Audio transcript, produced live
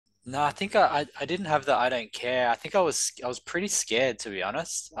No, I think I didn't have the I don't care. I think I was pretty scared, to be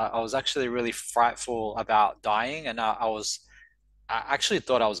honest. I was actually really frightful about dying, and I actually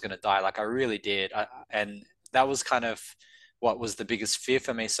thought I was going to die. Like I really did. And that was kind of what was the biggest fear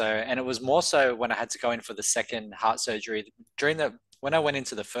for me. So, and it was more so when I had to go in for the second heart surgery. When I went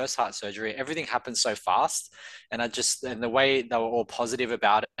into the first heart surgery, everything happened so fast. And the way they were all positive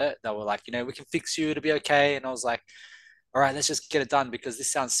about it, they were like, we can fix you, it'll be okay. And I was like, all right, let's just get it done because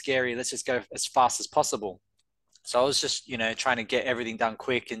this sounds scary. Let's just go as fast as possible. So I was just, trying to get everything done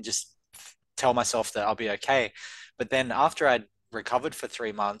quick and just tell myself that I'll be okay. But then after I'd recovered for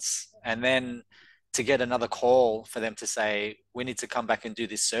 3 months, and then to get another call for them to say, we need to come back and do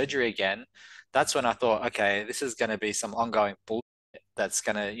this surgery again, that's when I thought, okay, this is going to be some ongoing bullshit that's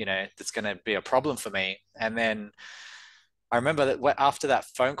going to be a problem for me. And then I remember that after that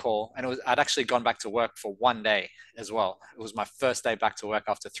phone call, and I'd actually gone back to work for one day as well. It was my first day back to work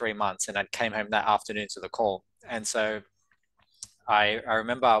after 3 months, and I came home that afternoon to the call. And so I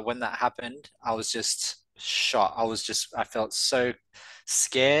remember when that happened, I was just shocked. I felt so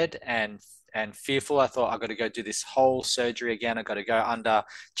scared and fearful. I thought I got to go do this whole surgery again. I got to go under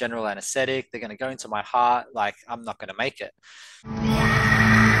general anesthetic. They're going to go into my heart. Like I'm not going to make it.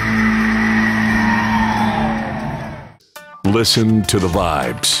 Listen to the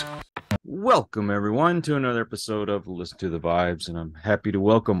vibes. Welcome, everyone, to another episode of Listen to the Vibes. And I'm happy to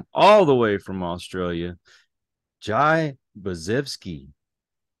welcome all the way from Australia, Jai Bazevsky.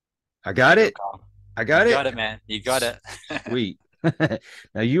 I got There you it. go, Carl. I You got it. got it, man. You got it. Sweet.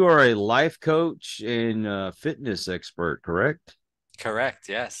 Now, you are a life coach and fitness expert, correct? Correct.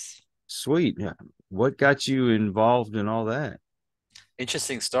 Yes. Sweet. Yeah. What got you involved in all that?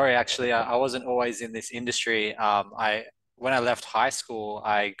 Interesting story, actually. I wasn't always in this industry. When I left high school,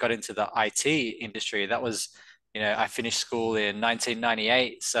 I got into the IT industry. I finished school in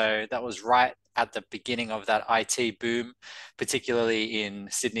 1998, so that was right at the beginning of that IT boom, particularly in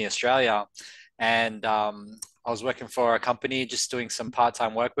Sydney, Australia. And I was working for a company, just doing some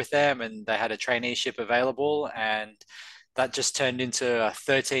part-time work with them, and they had a traineeship available, and that just turned into a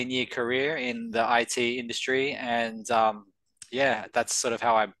 13-year career in the IT industry. And yeah, that's sort of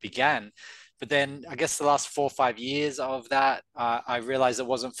how I began. But then I guess the last 4 or 5 years of that, I realized it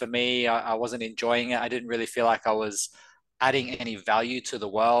wasn't for me. I wasn't enjoying it. I didn't really feel like I was adding any value to the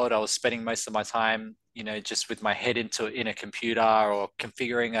world. I was spending most of my time, just with my head in a computer or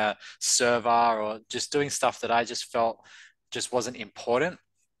configuring a server or just doing stuff that I just felt just wasn't important,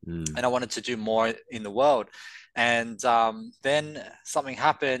 Mm. and I wanted to do more in the world. And then something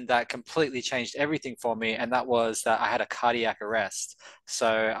happened that completely changed everything for me, and that was that I had a cardiac arrest.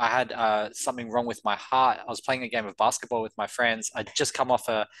 So I had something wrong with my heart. I was playing a game of basketball with my friends. I'd just come off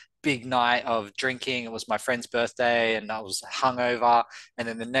a big night of drinking. It was my friend's birthday, and I was hungover. And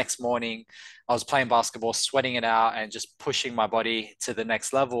then the next morning, I was playing basketball, sweating it out, and just pushing my body to the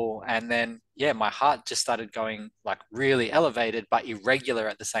next level. And then, yeah, my heart just started going like really elevated, but irregular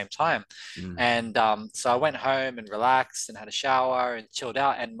at the same time. Mm. And so I went home and relaxed and had a shower and chilled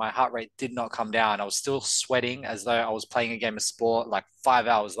out, and my heart rate did not come down. I was still sweating as though I was playing a game of sport like 5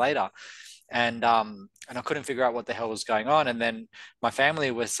 hours later. And I couldn't figure out what the hell was going on. And then my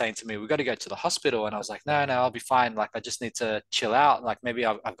family was saying to me, "We got to go to the hospital." And I was like, "No, no, I'll be fine. Like, I just need to chill out. Like, maybe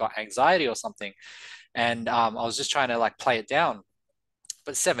I've got anxiety or something." And I was just trying to like play it down.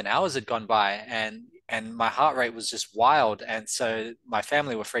 But 7 hours had gone by, and my heart rate was just wild. And so my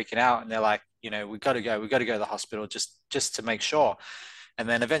family were freaking out, and they're like, we got to go to the hospital just to make sure. And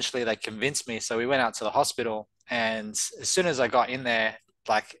then eventually they convinced me. So we went out to the hospital, and as soon as I got in there,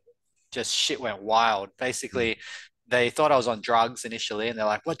 like just shit went wild. Mm. Basically, they thought I was on drugs initially, and they're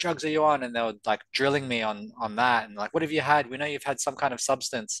like, "What drugs are you on?" And they were like drilling me on that, and like, "What have you had? We know you've had some kind of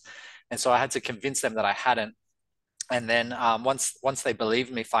substance." And so I had to convince them that I hadn't. And then once they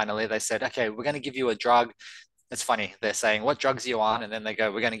believed me, finally, they said, "Okay, we're going to give you a drug." It's funny. They're saying, "What drugs are you on?" And then they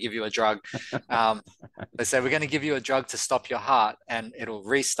go, "We're going to give you a drug." Um, they say, "We're going to give you a drug to stop your heart, and it'll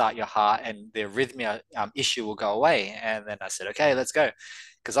restart your heart, and the arrhythmia issue will go away." And then I said, "Okay, let's go."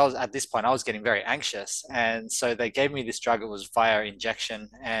 Because I was at this point, I was getting very anxious. And so they gave me this drug. It was via injection.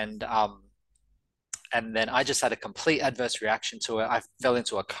 And then I just had a complete adverse reaction to it. I fell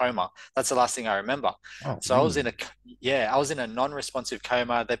into a coma. That's the last thing I remember. Oh, So man. I was in a non-responsive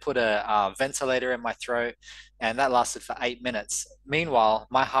coma. They put a ventilator in my throat, and that lasted for 8 minutes. Meanwhile,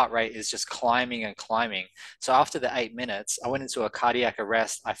 my heart rate is just climbing and climbing. So after the 8 minutes, I went into a cardiac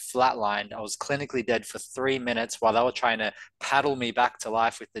arrest. I flatlined. I was clinically dead for 3 minutes while they were trying to paddle me back to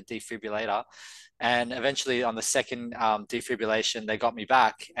life with the defibrillator. And eventually, on the second defibrillation, they got me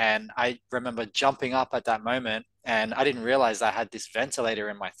back. And I remember jumping up at that moment. and I didn't realize I had this ventilator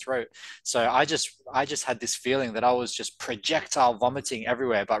in my throat. So I just had this feeling that I was just projectile vomiting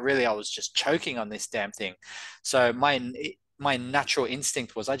everywhere, but really I was just choking on this damn thing. So my natural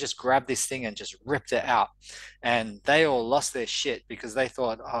instinct was I just grabbed this thing and just ripped it out. And they all lost their shit because they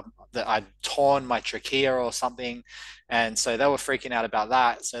thought that I'd torn my trachea or something. And so they were freaking out about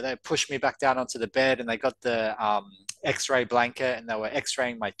that. So they pushed me back down onto the bed and they got the x-ray blanket and they were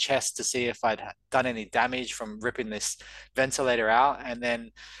x-raying my chest to see if I'd done any damage from ripping this ventilator out. And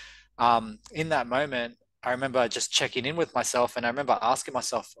then in that moment, I remember just checking in with myself and I remember asking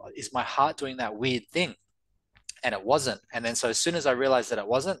myself, is my heart doing that weird thing? And it wasn't. And then so as soon as I realized that it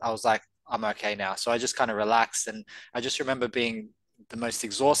wasn't, I was like, I'm okay now. So I just kind of relaxed. And I just remember being the most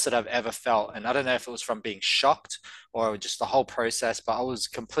exhausted I've ever felt. And I don't know if it was from being shocked or just the whole process, but I was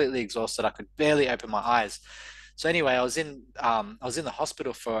completely exhausted. I could barely open my eyes. So anyway, I was in the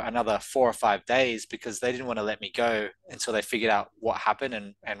hospital for another 4 or 5 days because they didn't want to let me go until they figured out what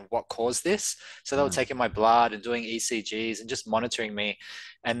happened and what caused this. So they were Mm. taking my blood and doing ECGs and just monitoring me.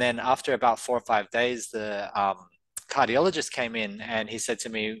 And then after about 4 or 5 days, the cardiologist came in and he said to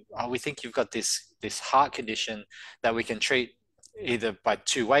me, "Oh, we think you've got this heart condition that we can treat either by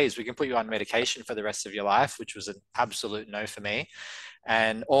two ways. We can put you on medication for the rest of your life," which was an absolute no for me,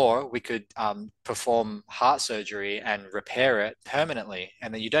 and or we could perform heart surgery and repair it permanently,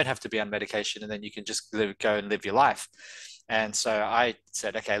 and then you don't have to be on medication, and then you can just go and live your life. And so I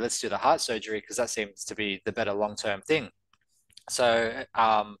said, okay, let's do the heart surgery because that seems to be the better long-term thing. So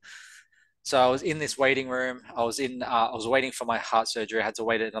so I was in this waiting room. I was waiting for my heart surgery. I had to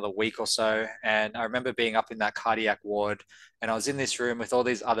wait another week or so. And I remember being up in that cardiac ward and I was in this room with all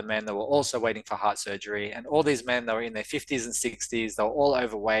these other men that were also waiting for heart surgery. And all these men, they were in their 50s and 60s. They were all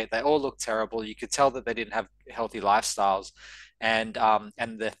overweight. They all looked terrible. You could tell that they didn't have healthy lifestyles. And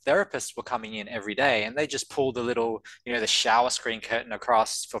the therapists were coming in every day and they just pulled the little, the shower screen curtain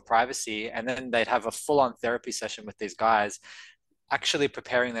across for privacy. And then they'd have a full-on therapy session with these guys actually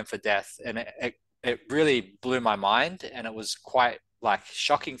preparing them for death. And it really blew my mind. And it was quite like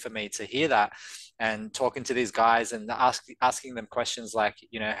shocking for me to hear that and talking to these guys and asking them questions like,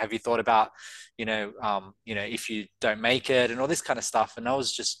 have you thought about, if you don't make it and all this kind of stuff. And I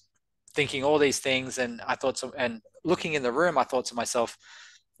was just thinking all these things. And and looking in the room, I thought to myself,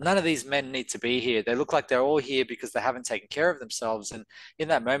 none of these men need to be here. They look like they're all here because they haven't taken care of themselves. And in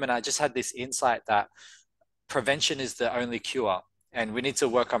that moment, I just had this insight that prevention is the only cure and we need to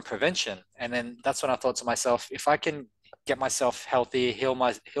work on prevention. And then that's when I thought to myself, if I can get myself healthy, heal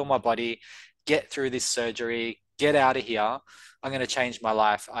my body, get through this surgery, get out of here, I'm going to change my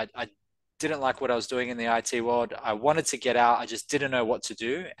life. I didn't like what I was doing in the IT world. I wanted to get out. I just didn't know what to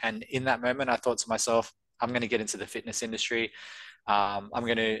do. And in that moment, I thought to myself, I'm going to get into the fitness industry. I'm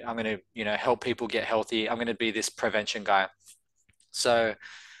going to help people get healthy. I'm going to be this prevention guy. So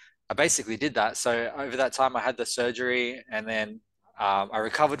I basically did that. So over that time, I had the surgery, and then I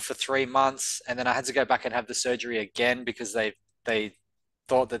recovered for 3 months, and then I had to go back and have the surgery again because they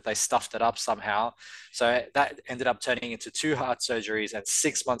thought that they stuffed it up somehow. So that ended up turning into two heart surgeries and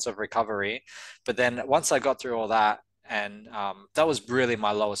 6 months of recovery. But then once I got through all that, and that was really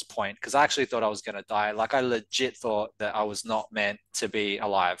my lowest point because I actually thought I was going to die. Like I legit thought that I was not meant to be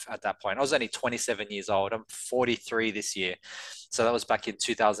alive at that point. I was only 27 years old. I'm 43 this year. So that was back in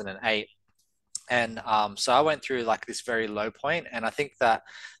 2008. And so I went through like this very low point. And I think that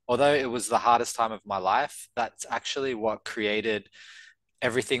although it was the hardest time of my life, that's actually what created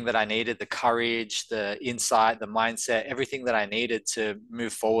everything that I needed, the courage, the insight, the mindset, everything that I needed to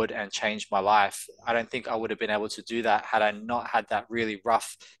move forward and change my life. I don't think I would have been able to do that had I not had that really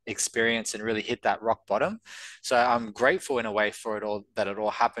rough experience and really hit that rock bottom. So I'm grateful in a way for it all, that it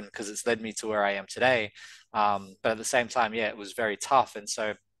all happened because it's led me to where I am today. But at the same time, yeah, it was very tough. And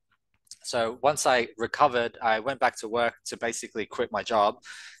so once I recovered, I went back to work to basically quit my job.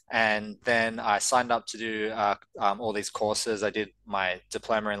 And then I signed up to do all these courses. I did my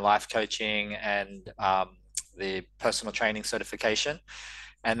diploma in life coaching and the personal training certification.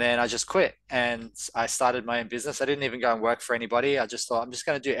 And then I just quit and I started my own business. I didn't even go and work for anybody. I just thought I'm just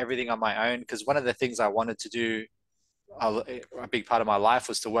going to do everything on my own because one of the things I wanted to do a big part of my life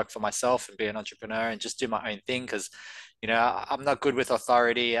was to work for myself and be an entrepreneur and just do my own thing because I'm not good with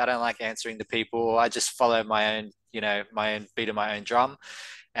authority. I don't like answering to people. I just follow my own, my own beat of my own drum.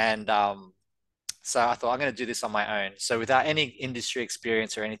 And so I thought I'm going to do this on my own. So without any industry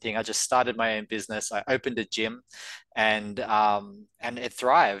experience or anything, I just started my own business. I opened a gym, and it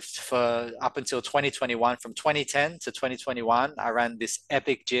thrived for up until 2021. From 2010 to 2021, I ran this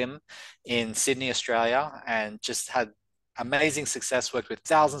epic gym in Sydney, Australia, and just had amazing success, worked with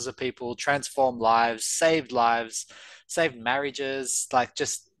thousands of people, transformed lives, saved marriages, like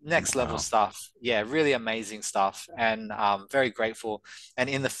just next level Wow. stuff. Yeah, really amazing stuff. And very grateful. And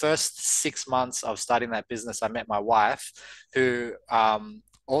in the first 6 months of starting that business, I met my wife, who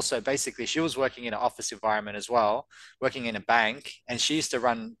also basically she was working in an office environment as well, working in a bank, and she used to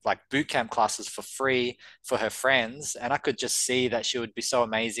run like boot camp classes for free for her friends. And I could just see that she would be so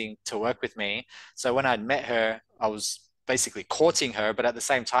amazing to work with me. So when I'd met her, I was basically courting her, but at the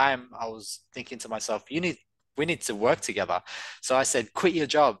same time, I was thinking to myself, we need to work together. So I said, quit your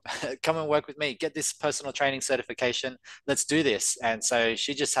job, come and work with me, get this personal training certification. Let's do this. And so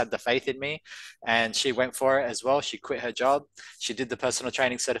she just had the faith in me and she went for it as well. She quit her job. She did the personal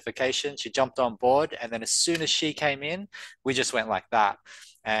training certification. She jumped on board. And then as soon as she came in, we just went like that.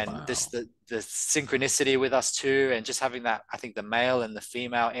 And this, Wow. the synchronicity with us too, and just having that, I think the male and the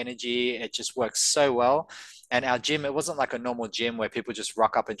female energy, it just works so well. And our gym, it wasn't like a normal gym where people just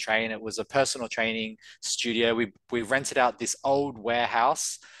rock up and train. It was a personal training studio. We rented out this old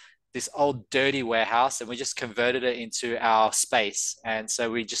warehouse, this old dirty warehouse, and we just converted it into our space. And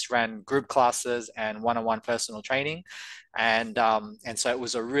so we just ran group classes and one-on-one personal training. And so it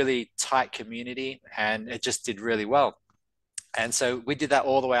was a really tight community and it just did really well. And so we did that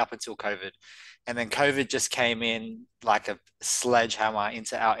all the way up until COVID. And then COVID just came in like a sledgehammer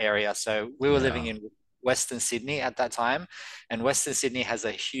into our area. So we were living Yeah. in Western Sydney at that time. And Western Sydney has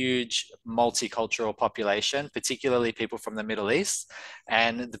a huge multicultural population, particularly people from the Middle East.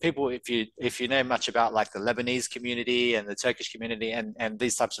 And the people, if you know much about like the Lebanese community and the Turkish community and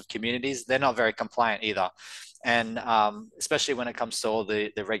these types of communities, they're not very compliant either. And especially when it comes to all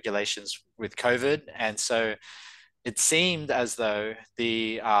the regulations with COVID. And so it seemed as though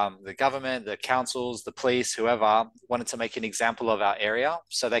the government, the councils, the police, whoever wanted to make an example of our area,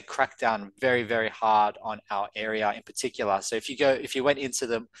 so they cracked down very, very hard on our area in particular. So if you went into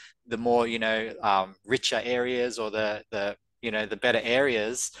the more richer areas or the better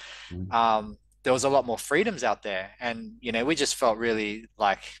areas, Mhm. there was a lot more freedoms out there, and we just felt really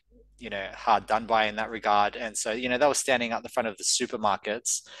like hard done by in that regard. And so they were standing at the front of the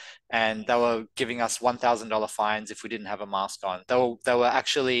supermarkets and they were giving us $1,000 fines if we didn't have a mask on. They were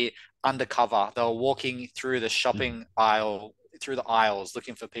actually undercover. They were walking through the shopping aisle, through the aisles,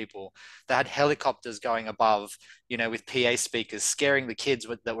 looking for people. They had helicopters going above, with PA speakers, scaring the kids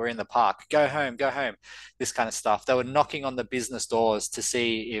that were in the park. Go home, this kind of stuff. They were knocking on the business doors to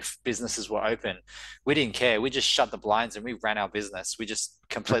see if businesses were open. We didn't care. We just shut the blinds and we ran our business. We just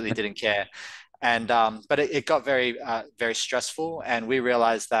completely didn't care. And but it got very very stressful, and we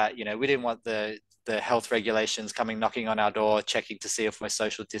realized that we didn't want the health regulations coming knocking on our door, checking to see if we're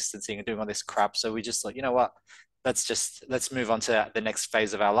social distancing and doing all this crap. So we just thought, you know what, let's move on to the next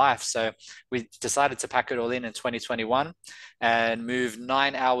phase of our life. So we decided to pack it all in 2021 and move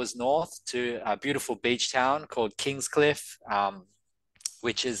 9 hours north to a beautiful beach town called Kingscliff,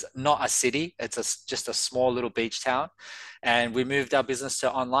 which is not a city. It's just a small little beach town. And we moved our business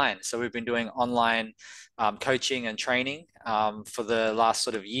to online. So we've been doing online coaching and training for the last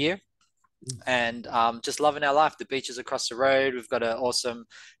sort of year, and just loving our life. The beach is across the road. We've got an awesome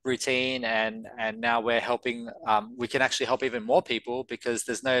routine, and now we're helping. We can actually help even more people because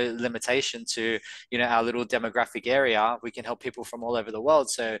there's no limitation to our little demographic area. We can help people from all over the world.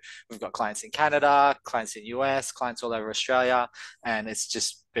 So we've got clients in Canada, clients in US, clients all over Australia, and it's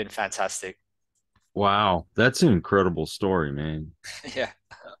just been fantastic. Wow, that's an incredible story, man. Yeah,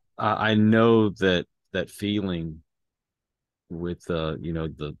 I know that feeling with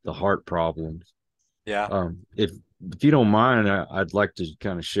the heart problems. yeah, If you don't mind, I'd like to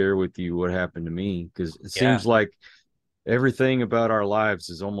kind of share with you what happened to me because it yeah. seems like everything about our lives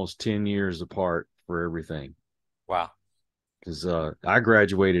is almost 10 years apart for everything. Wow. Because I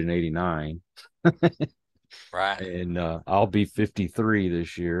graduated in '89 Right. and I'll be 53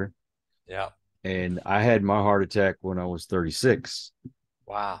 this year. Yeah. And I had my heart attack when I was 36.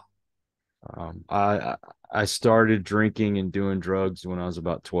 Wow. I started drinking and doing drugs when I was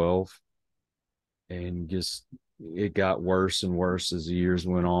about 12, and just it got worse and worse as the years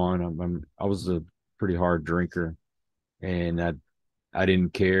went on. I was a pretty hard drinker, and I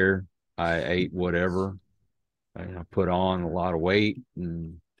didn't care. I ate whatever, and I put on a lot of weight,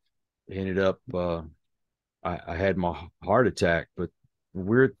 and ended up I had my heart attack. But the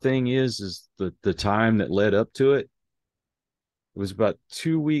weird thing is the time that led up to it. It was about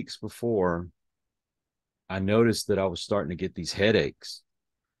 2 weeks before I noticed that I was starting to get these headaches,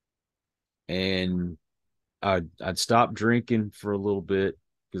 and I'd stopped drinking for a little bit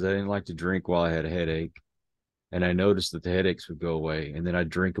because I didn't like to drink while I had a headache, and I noticed that the headaches would go away, and then I'd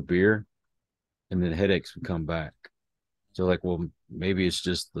drink a beer, and then headaches would come back. So like, well, maybe it's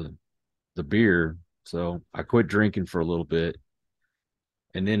just the beer. So I quit drinking for a little bit.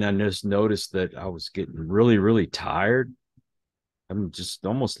 And then I just noticed that I was getting really, really tired. I'm just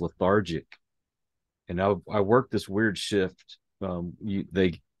almost lethargic. And I worked this weird shift.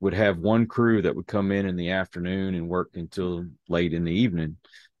 They would have one crew that would come in the afternoon and work until late in the evening.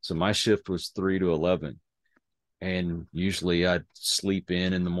 So my shift was 3 to 11. And usually I'd sleep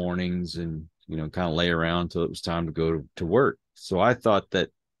in the mornings and, kind of lay around till it was time to go to work. So I thought that,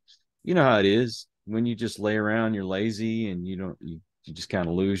 how it is when you just lay around, you're lazy and you just kind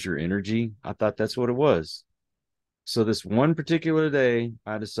of lose your energy. I thought that's what it was. So this one particular day,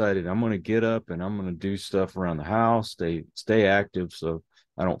 I decided I'm going to get up and I'm going to do stuff around the house, stay active so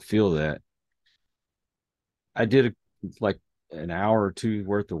I don't feel that. I did like an hour or two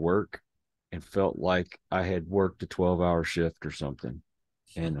worth of work and felt like I had worked a 12-hour shift or something.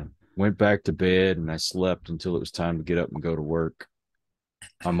 And I went back to bed and I slept until it was time to get up and go to work.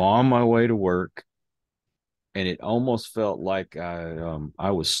 I'm on my way to work and it almost felt like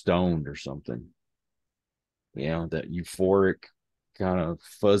I was stoned or something. That euphoric kind of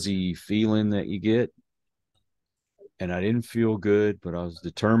fuzzy feeling that you get. And I didn't feel good, but I was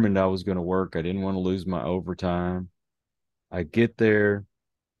determined I was going to work. I didn't want to lose my overtime. I get there,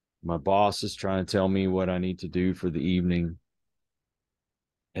 my boss is trying to tell me what I need to do for the evening.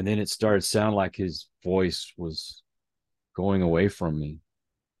 And then it started sounding like his voice was going away from me.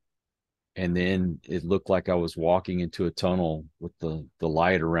 And then it looked like I was walking into a tunnel with the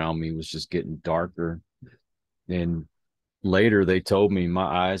light around me was just getting darker. And later they told me my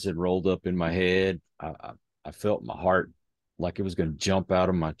eyes had rolled up in my head. I felt my heart like it was going to jump out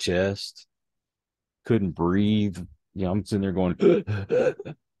of my chest. Couldn't breathe. I'm sitting there going,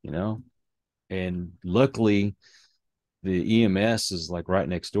 you know, and luckily the EMS is like right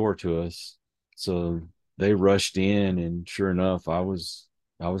next door to us. So they rushed in and sure enough, I was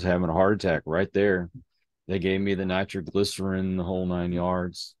having a heart attack right there. They gave me the nitroglycerin, the whole 9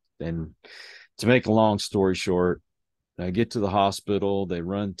 yards. And to make a long story short, I get to the hospital, they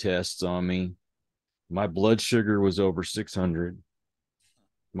run tests on me. My blood sugar was over 600.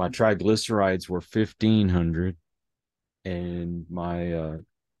 My triglycerides were 1500 and my oh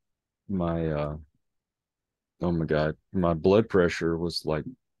my god, my blood pressure was like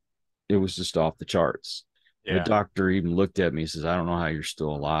it was just off the charts. The Yeah. doctor even looked at me and says, "I don't know how you're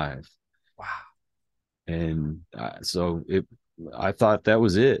still alive." Wow. And so it I thought that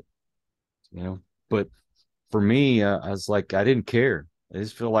was it, but for me, I was like I didn't care. I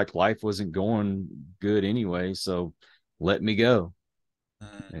just feel like life wasn't going good anyway, so let me go.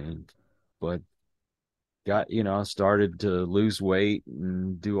 Mm. And but I started to lose weight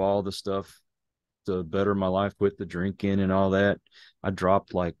and do all the stuff to better my life, quit the drinking and all that. I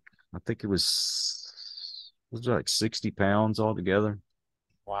dropped like I think it was like 60 pounds altogether.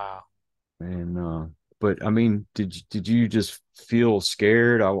 Wow. And but I mean, did you just feel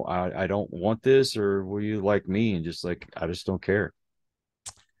scared? I don't want this, or were you like me and just like I just don't care?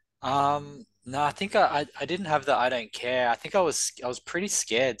 No, I think I didn't have the I don't care. I think I was pretty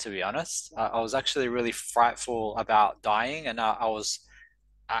scared to be honest. I was actually really frightful about dying, and I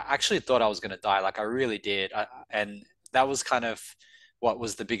actually thought I was going to die. Like I really did. And that was kind of what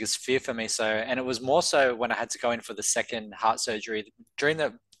was the biggest fear for me. So, and it was more so when I had to go in for the second heart surgery.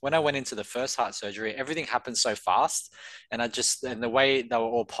 When I went into the first heart surgery, everything happened so fast. And the way they were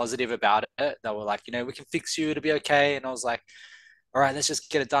all positive about it, they were like, we can fix you, it'll be okay. And I was like, all right, let's just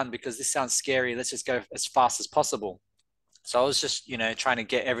get it done because this sounds scary. Let's just go as fast as possible. So I was just, trying to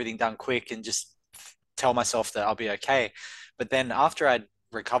get everything done quick and just tell myself that I'll be okay. But then after I'd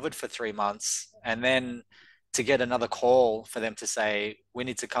recovered for 3 months, and then to get another call for them to say, we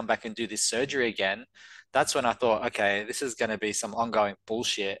need to come back and do this surgery again, that's when I thought, okay, this is going to be some ongoing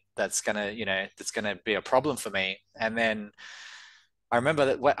bullshit that's going to be a problem for me. And then I remember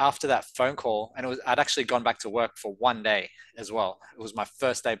that after that phone call, and I'd actually gone back to work for one day as well. It was my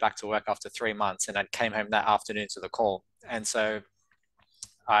first day back to work after 3 months, and I came home that afternoon to the call. And so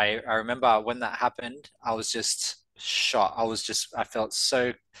I remember when that happened, I was just shot. I felt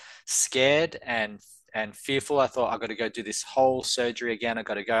so scared and fearful. I thought I got to go do this whole surgery again. I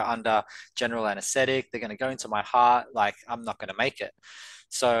got to go under general anesthetic. They're going to go into my heart. Like I'm not going to make it.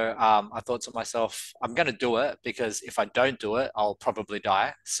 So I thought to myself, I'm going to do it because if I don't do it, I'll probably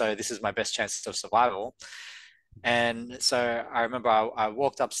die. So this is my best chance of survival. And so I remember I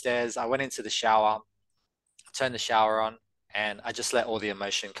walked upstairs. I went into the shower, turned the shower on, and I just let all the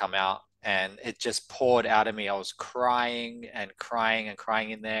emotion come out. and it just poured out of me. I was crying and crying and crying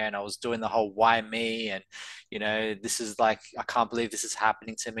in there, and I was doing the whole why me, and this is like, I can't believe this is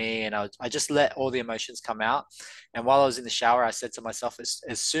happening to me. And I just let all the emotions come out. And while I was in the shower, I said to myself,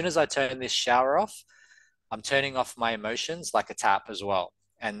 as soon as I turn this shower off, I'm turning off my emotions like a tap as well.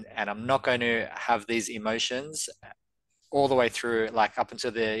 And I'm not going to have these emotions all the way through, like up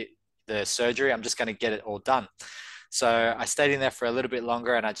until the surgery. I'm just going to get it all done. So I stayed in there for a little bit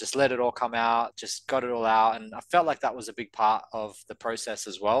longer, and I just let it all come out, just got it all out. And I felt like that was a big part of the process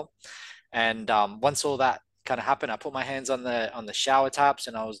as well. And once all that kind of happened, I put my hands on the shower taps,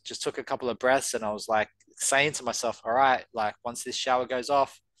 and I was just took a couple of breaths, and I was like saying to myself, all right, like once this shower goes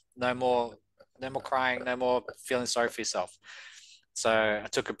off, no more, no more crying, no more feeling sorry for yourself. So I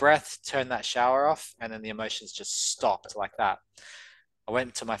took a breath, turned that shower off, and then the emotions just stopped like that. I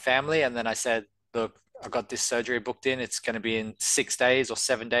went to my family, and then I said, look, I got this surgery booked in. It's going to be in 6 days or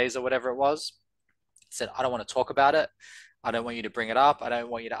 7 days or whatever it was. I said, I don't want to talk about it. I don't want you to bring it up. I don't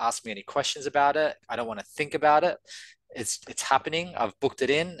want you to ask me any questions about it. I don't want to think about it. It's happening. I've booked it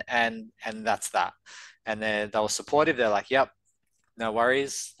in, and that's that. And they were supportive. They're like, yep, no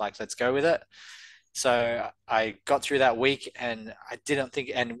worries. Like, let's go with it. So I got through that week, and I didn't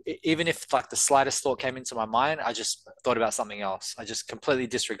think, and even if like the slightest thought came into my mind, I just thought about something else. I just completely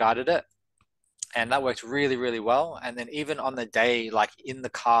disregarded it. And that worked really, really well. And then even on the day, like in the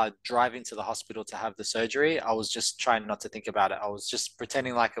car driving to the hospital to have the surgery, I was just trying not to think about it. I was just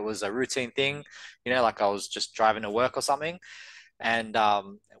pretending like it was a routine thing, like I was just driving to work or something. And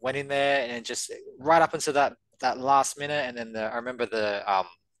went in there, and just right up until that last minute. And then I remember the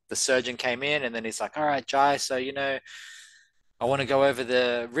surgeon came in, and then he's like, all right, Jai, so I want to go over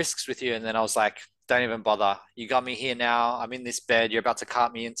the risks with you. And then I was like, don't even bother. You got me here now. I'm in this bed. You're about to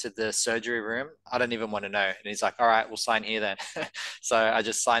cart me into the surgery room. I don't even want to know. And he's like, all right, we'll sign here then. So I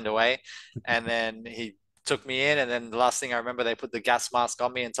just signed away. And then he took me in. And then the last thing I remember, they put the gas mask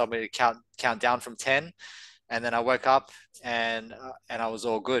on me and told me to count down from 10. And then I woke up, and I was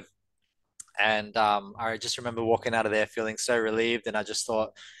all good. And I just remember walking out of there feeling so relieved. And I just thought,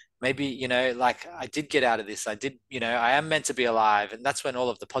 maybe, like I did get out of this. I did, I am meant to be alive. And that's when all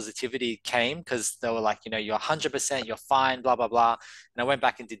of the positivity came, because they were like, you're 100%, you're fine, blah, blah, blah. And I went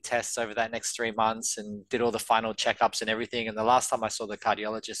back and did tests over that next 3 months and did all the final checkups and everything. And the last time I saw the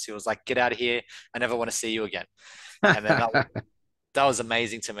cardiologist, he was like, get out of here. I never want to see you again. And then that was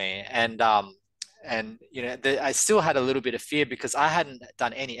amazing to me. And I still had a little bit of fear, because I hadn't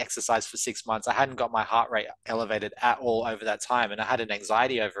done any exercise for 6 months. I hadn't got my heart rate elevated at all over that time, and I had an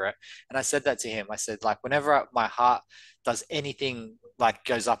anxiety over it. And I said that to him. I said, like, whenever my heart does anything, like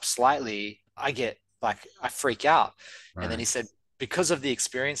goes up slightly, I get like, I freak out. And then he Right. said, because of the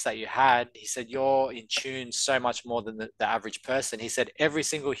experience that you had, he said, you're in tune so much more than the average person. He said, every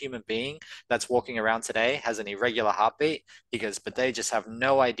single human being that's walking around today has an irregular heartbeat. He goes, but they just have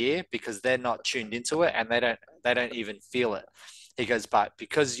no idea, because they're not tuned into it, and they don't even feel it. He goes, but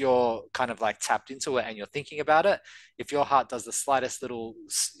because you're kind of like tapped into it and you're thinking about it, if your heart does the slightest little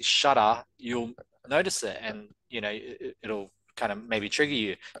shudder, you'll notice it, and it'll kind of maybe trigger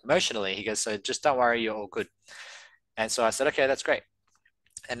you emotionally. He goes, so just don't worry, you're all good. And so I said, okay, that's great.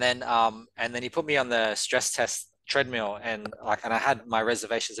 And then he put me on the stress test treadmill, and I had my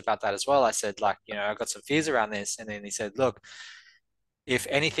reservations about that as well. I said, like, I've got some fears around this. And then he said, look, if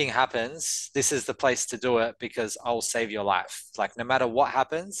anything happens, this is the place to do it, because I will save your life. Like, no matter what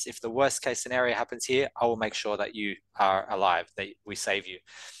happens, if the worst case scenario happens here, I will make sure that you are alive, that we save you.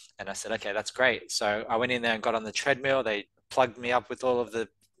 And I said, okay, that's great. So I went in there and got on the treadmill. They plugged me up with all of the,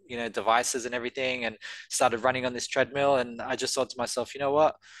 devices and everything, and started running on this treadmill. And I just thought to myself, you know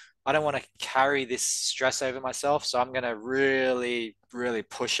what? I don't want to carry this stress over myself. So I'm going to really, really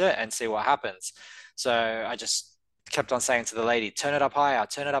push it and see what happens. So I just kept on saying to the lady, turn it up higher,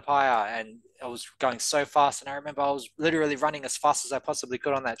 turn it up higher. And I was going so fast. And I remember I was literally running as fast as I possibly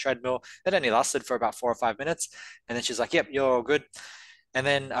could on that treadmill. It only lasted for about 4 or 5 minutes. And then she's like, yep, you're all good. And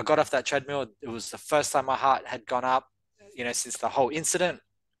then I got off that treadmill. It was the first time my heart had gone up, since the whole incident.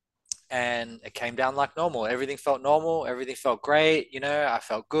 And it came down like normal. Everything felt normal. Everything felt great. I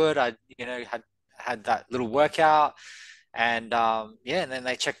felt good. I, had that little workout. And yeah, and then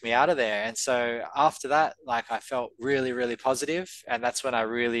they checked me out of there. And so after that, like I felt really, really positive. And that's when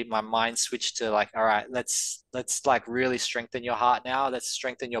my mind switched to like, all right, let's like really strengthen your heart now. Let's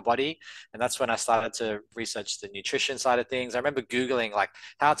strengthen your body. And that's when I started to research the nutrition side of things. I remember Googling like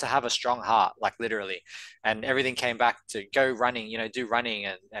how to have a strong heart, like literally, and everything came back to go running, do running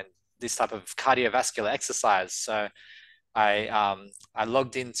and this type of cardiovascular exercise. So I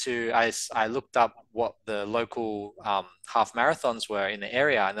logged into I looked up what the local half marathons were in the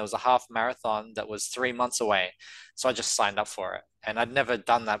area, and there was a half marathon that was 3 months away. So I just signed up for it. And I'd never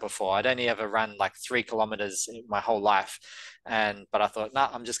done that before. I'd only ever run like 3 kilometers in my whole life. And but I thought, nah,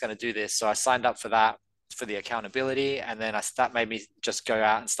 I'm just going to do this. So I signed up for that, for the accountability. And then that made me just go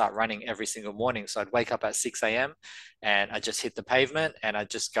out and start running every single morning. So I'd wake up at 6 a.m. and I just hit the pavement and I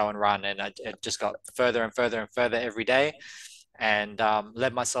just go and run. And it just got further and further and further every day, and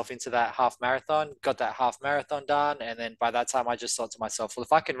led myself into that half marathon, got that half marathon done. And then by that time, I just thought to myself, well,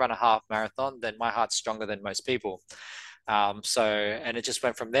 if I can run a half marathon, then my heart's stronger than most people. And it just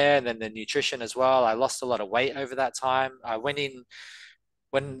went from there. And then the nutrition as well. I lost a lot of weight over that time. I went in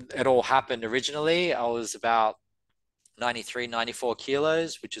when it all happened originally, I was about 93, 94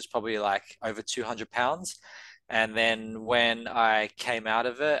 kilos, which is probably like over 200 pounds. And then when I came out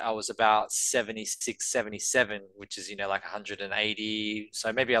of it, I was about 76, 77, which is, like 180.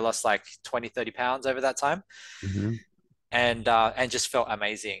 So maybe I lost like 20, 30 pounds over that time, Mm-hmm. and just felt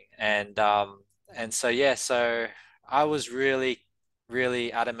amazing. And so yeah, so I was really,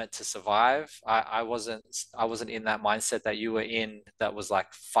 really adamant to survive. I wasn't in that mindset that you were in, that was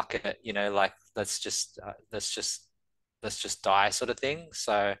like, fuck it, like let's just die sort of thing.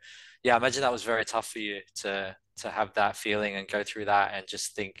 So yeah, I imagine that was very tough for you to have that feeling and go through that and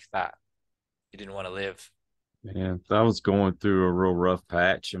just think that you didn't want to live. Yeah, I was going through a real rough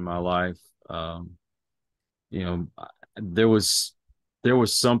patch in my life. Um, you know, there was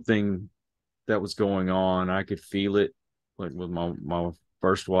something that was going on. I could feel it, like with my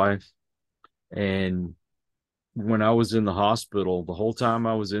first wife. And when I was in the hospital, the whole time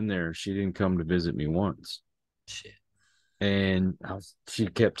I was in there, she didn't come to visit me once. Shit. And she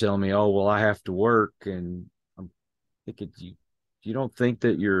kept telling me, "Oh, well, I have to work." And I'm thinking, you don't think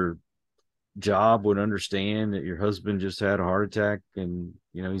that your job would understand that your husband just had a heart attack and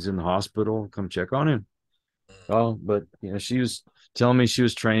he's in the hospital? Come check on him. Mm, Oh, but she was telling me she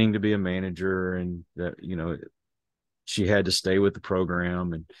was training to be a manager, and that she had to stay with the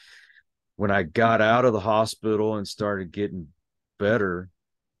program. And when I got out of the hospital and started getting better,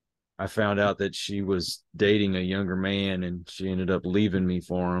 I found out that she was dating a younger man, and she ended up leaving me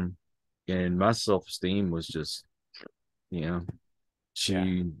for him. And my self-esteem was just, you know,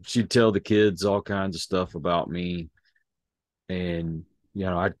 yeah. she'd tell the kids all kinds of stuff about me. And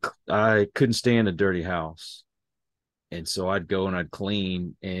I couldn't stand a dirty house. And so I'd go and I'd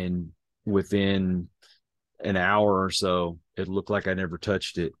clean, and within an hour or so, it looked like I never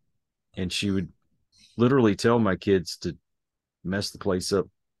touched it. And she would literally tell my kids to mess the place up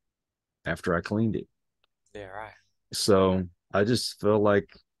after I cleaned it. Yeah, right. So I just felt like,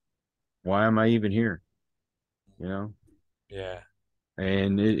 why am I even here? You know? Yeah,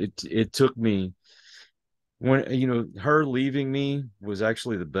 And it took me, when her leaving me was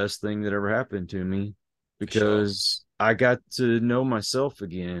actually the best thing that ever happened to me, for sure. because I got to know myself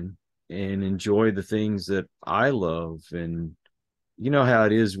again and enjoy the things that I love. And you know how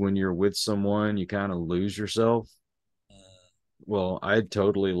it is when you're with someone, you kind of lose yourself. Mm, Well, I had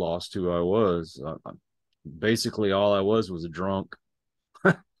totally lost who I was. Basically, all I was a drunk.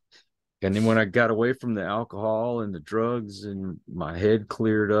 And then when I got away from the alcohol and the drugs, and my head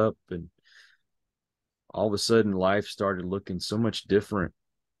cleared up, and all of a sudden life started looking so much different.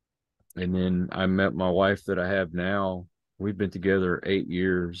 And then I met my wife that I have now. We've been together 8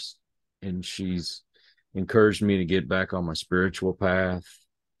 years, and she's encouraged me to get back on my spiritual path.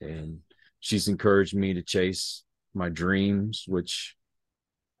 And she's encouraged me to chase my dreams, which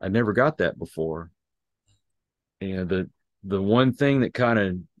I never got that before. And the one thing that kind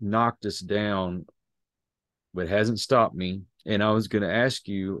of knocked us down, but hasn't stopped me. And I was going to ask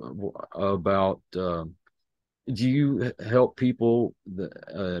you about, do you help people that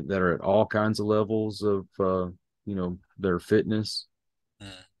are at all kinds of levels of their fitness? mm.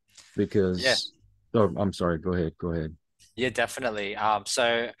 Yeah, Because, oh, I'm sorry. Go ahead. yeah, definitely.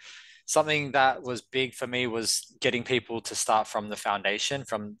 So something that was big for me was getting people to start from the foundation,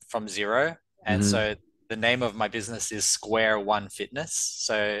 from zero. And Mm-hmm. so the name of my business is SQ1 Fitness.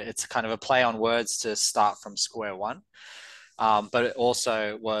 So it's kind of a play on words to start from square one. But it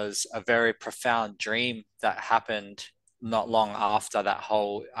also was a very profound dream that happened not long after that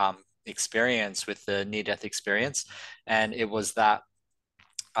whole experience with the near-death experience. And it was that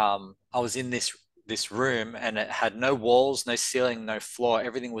I was in this room, and it had no walls, no ceiling, no floor.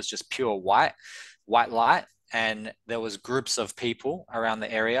 Everything was just pure white light. And there was groups of people around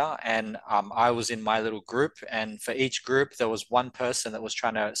the area, and I was in my little group. And for each group, there was one person that was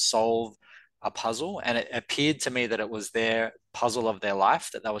trying to solve a puzzle, and it appeared to me that it was their puzzle of their life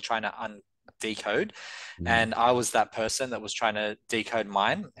that they were trying to decode. Mhm. And I was that person that was trying to decode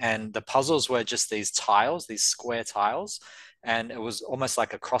mine. And the puzzles were just these tiles, these square tiles. And it was almost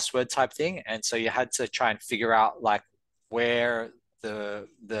like a crossword type thing. And so you had to try and figure out like where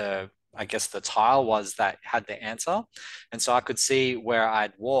the I guess the tile was that had the answer. And so I could see where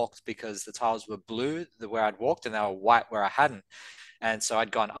I'd walked because the tiles were blue where I'd walked and they were white where I hadn't. And so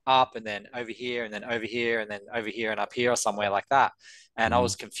I'd gone up and then over here and then over here and then over here and up here or somewhere like that. And I Mhm.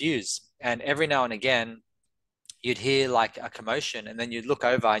 was confused. And every now and again, you'd hear like a commotion and then you'd look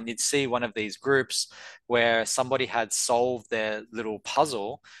over and you'd see one of these groups where somebody had solved their little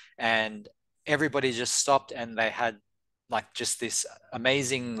puzzle and everybody just stopped and they had like just this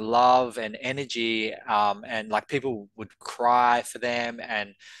amazing love and energy, and like people would cry for them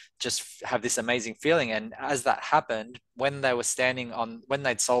and just have this amazing feeling. And as that happened, when they were standing on when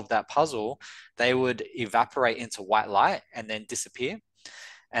they'd solved that puzzle, they would evaporate into white light and then disappear,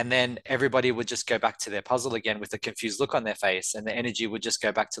 and then everybody would just go back to their puzzle again with a confused look on their face and the energy would just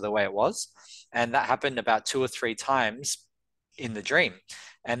go back to the way it was. And that happened about two or three times in the dream.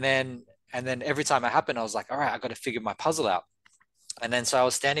 And then every time it happened I was like, all right, I got to figure my puzzle out. And then so I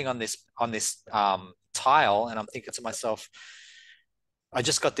was standing on this tile and I'm thinking to myself, I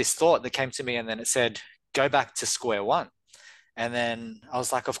just got this thought that came to me and then it said, go back to square one. And then I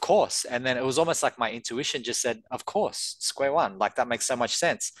was like, of course. And then it was almost like my intuition just said, of course, square one. Like that makes so much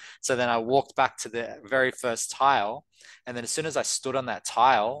sense. So then I walked back to the very first tile. And then as soon as I stood on that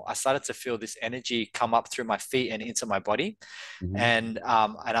tile, I started to feel this energy come up through my feet and into my body. Mhm. And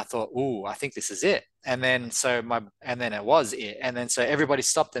I thought, ooh, I think this is it. And then it was it. And then so everybody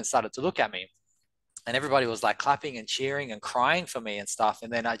stopped and started to look at me, and everybody was like clapping and cheering and crying for me and stuff.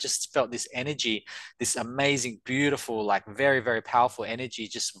 And then I just felt this energy, this amazing, beautiful, like very, very powerful energy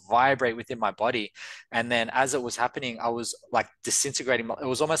just vibrate within my body. And then as it was happening, I was like disintegrating. It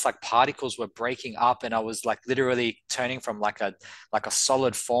was almost like particles were breaking up, and I was like literally turning from like a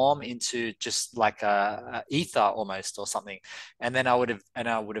solid form into just like a ether almost or something. And I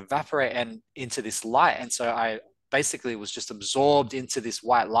would evaporate and into this light. And so I basically was just absorbed into this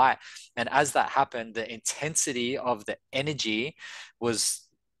white light. And as that happened, the intensity of the energy was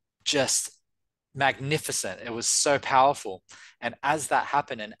just magnificent. It was so powerful. And as that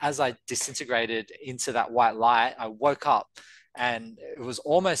happened, and as I disintegrated into that white light, I woke up, and it was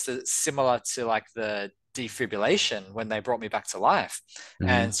almost similar to like the defibrillation when they brought me back to life.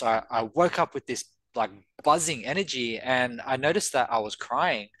 And Mhm. so I woke up with this like buzzing energy, and I noticed that I was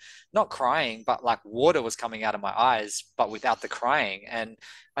crying, not crying, but like water was coming out of my eyes, but without the crying. And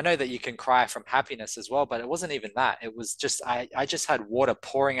I know that you can cry from happiness as well, but it wasn't even that. It was just I just had water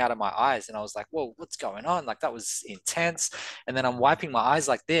pouring out of my eyes, and I was like, "Whoa, what's going on?" Like that was intense. And then I'm wiping my eyes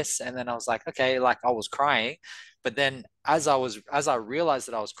like this, and then I was like, "Okay," like I was crying, but then as I realized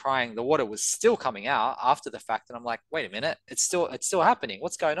that I was crying, the water was still coming out after the fact, and I'm like, "Wait a minute, it's still happening.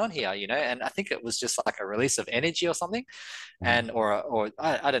 What's going on here?" And I think it was just like a release of energy or something, Mhm. and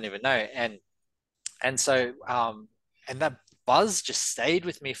I don't even know. And that buzz just stayed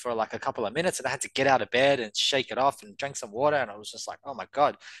with me for like a couple of minutes, and I had to get out of bed and shake it off and drink some water. And I was just like, oh my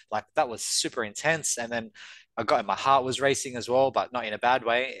God, like that was super intense. And then my heart was racing as well, but not in a bad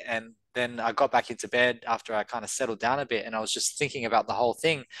way. And then I got back into bed after I kind of settled down a bit, and I was just thinking about the whole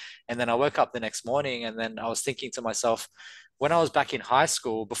thing. And then I woke up the next morning, and then I was thinking to myself, when I was back in high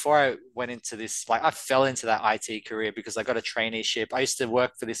school, before I went into this, like I fell into that IT career because I got a traineeship. I used to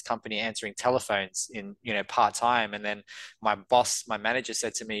work for this company answering telephones in, part time. And then my manager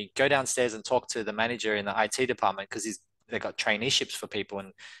said to me, go downstairs and talk to the manager in the IT department because they got traineeships for people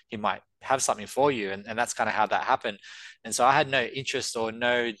and he might have something for you. And that's kind of how that happened. And so I had no interest or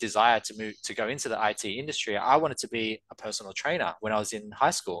no desire to go into the IT industry. I wanted to be a personal trainer when I was in high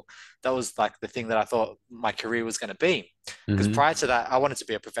school. That was like the thing that I thought my career was going to be. Because Mhm. prior to that, I wanted to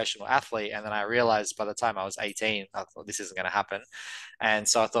be a professional athlete. And then I realized by the time I was 18, I thought this isn't going to happen. And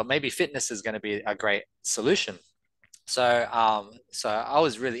so I thought maybe fitness is going to be a great solution. So I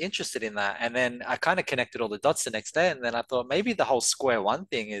was really interested in that. And then I kind of connected all the dots the next day. And then I thought maybe the whole square one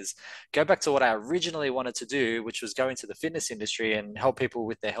thing is go back to what I originally wanted to do, which was go into the fitness industry and help people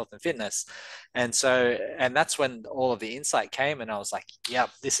with their health and fitness. And that's when all of the insight came. And I was like,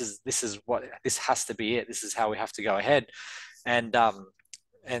 yep, this has to be it. This is how we have to go ahead. And,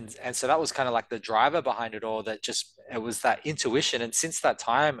 and so that was kind of like the driver behind it all, that just it was that intuition. And since that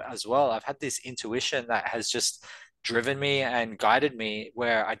time as well, I've had this intuition that has just driven me and guided me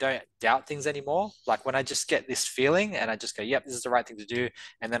where I don't doubt things anymore. Like when I just get this feeling and I just go, yep, this is the right thing to do,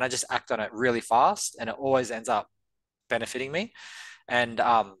 and then I just act on it really fast, and it always ends up benefiting me. And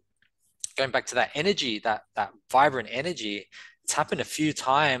going back to that energy, that vibrant energy, it's happened a few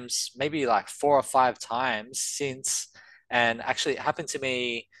times, maybe like 4 or 5 times since. And actually, it happened to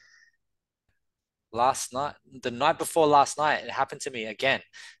me last night, the night before last night. It happened to me again.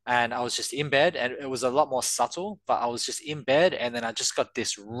 And I was just in bed, and it was a lot more subtle, but I was just in bed. And then I just got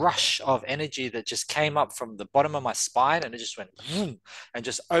this rush of energy that just came up from the bottom of my spine, and it just went vroom, and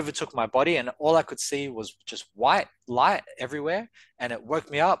just overtook my body. And all I could see was just white light everywhere. And it woke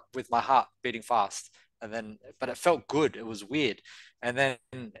me up with my heart beating fast. And then, but it felt good. It was weird. And then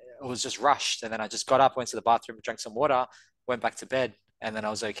it was just rushed. And then I just got up, went to the bathroom, drank some water, went back to bed, and then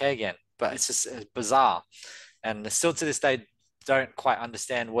I was okay again. But it's just bizarre, and still to this day don't quite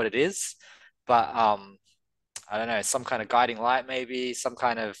understand what it is. But I don't know, some kind of guiding light, maybe some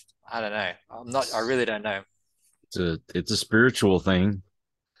kind of, I don't know. I'm not. I really don't know. It's a spiritual thing.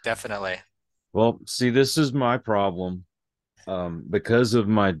 Definitely. Well, see, this is my problem. Because of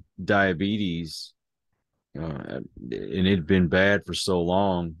my diabetes, and it had been bad for so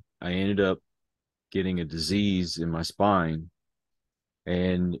long, I ended up getting a disease in my spine,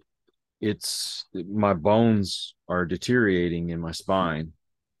 and it's my bones are deteriorating in my spine,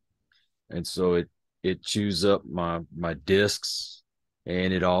 and so it chews up my discs,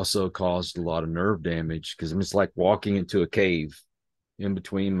 and it also caused a lot of nerve damage because it's like walking into a cave in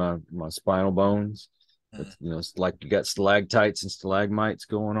between my spinal bones. Mm-hmm. It's like you got stalactites and stalagmites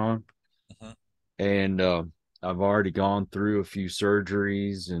going on, Mm-hmm. and I've already gone through a few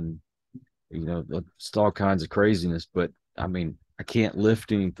surgeries, and it's all kinds of craziness. But I mean, I can't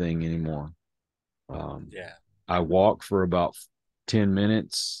lift anything anymore. Um, Yeah. I walk for about 10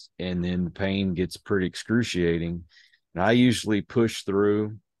 minutes, and then the pain gets pretty excruciating. And I usually push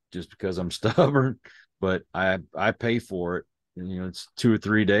through just because I'm stubborn, but I pay for it. And, it's 2 or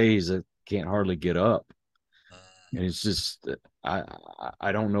 3 days. I can't hardly get up. And it's just,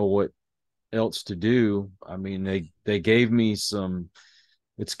 I don't know what else to do. I mean, they gave me some,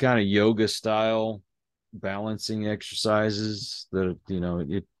 it's kind of yoga style balancing exercises that,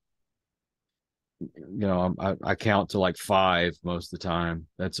 I count to like five most of the time.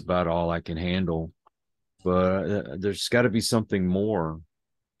 That's about all I can handle. But there's got to be something more,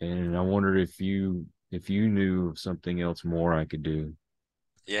 and I wondered if you knew of something else more I could do.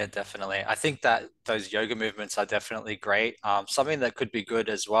 Yeah, definitely. I think that those yoga movements are definitely great. Something that could be good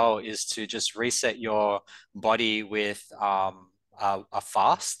as well is to just reset your body with a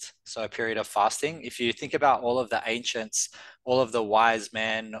fast, so a period of fasting. If you think about all of the ancients, all of the wise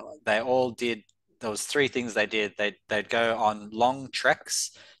men, they all did those three things they did. They'd go on long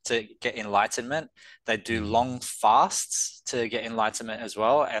treks to get enlightenment. They'd do Mhm. long fasts to get enlightenment as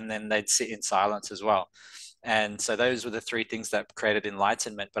well, and then they'd sit in silence as well. And so those were the three things that created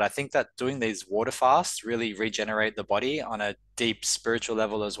enlightenment. But I think that doing these water fasts really regenerate the body on a deep spiritual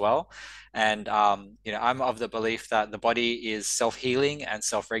level as well. And I'm of the belief that the body is self-healing and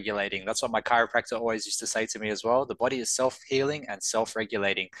self-regulating. That's what my chiropractor always used to say to me as well. The body is self-healing and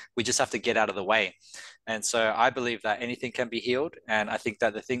self-regulating. We just have to get out of the way. And so I believe that anything can be healed. And I think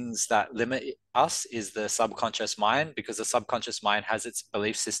that the things that limit us is the subconscious mind, because the subconscious mind has its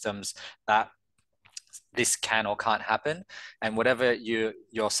belief systems that this can or can't happen, and whatever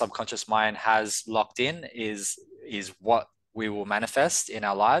your subconscious mind has locked in is what we will manifest in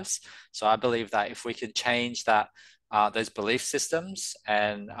our lives. So I believe that if we can change that, those belief systems,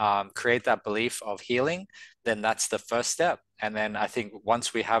 and create that belief of healing, then that's the first step. And then I think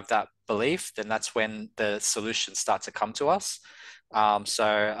once we have that belief, then that's when the solutions start to come to us.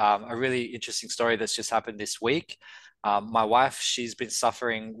 A really interesting story that's just happened this week. My wife, she's been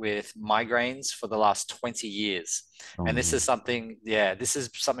suffering with migraines for the last 20 years. Oh And this is no. something, yeah, this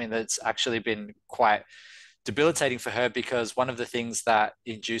is something that's actually been quite debilitating for her, because one of the things that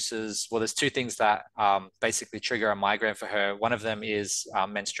induces, well, there's two things that basically trigger a migraine for her. One of them is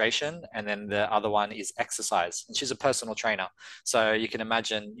menstruation, and then the other one is exercise. And she's a personal trainer. So you can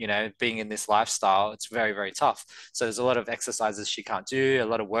imagine, being in this lifestyle, it's very, very tough. So there's a lot of exercises she can't do, a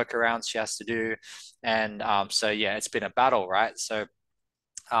lot of workarounds she has to do. And yeah, it's been a battle, right? So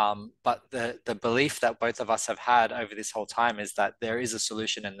but the belief that both of us have had over this whole time is that there is a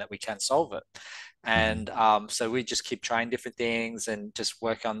solution and that we can solve it. Mhm. And so we just keep trying different things and just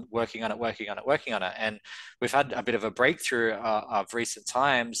working on it, working on it, working on it. And we've had a bit of a breakthrough of recent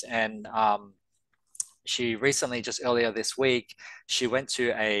times. And she recently, just earlier this week, she went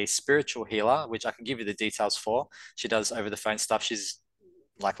to a spiritual healer, which I can give you the details for. She does over the phone stuff. She's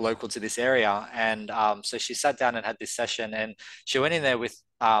like local to this area. And so she sat down and had this session, and she went in there with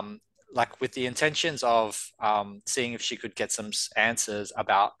like with the intentions of seeing if she could get some answers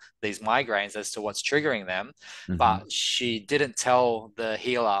about these migraines as to what's triggering them. Hmm. But she didn't tell the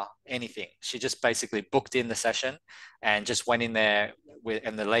healer anything. She just basically booked in the session and just went in there with,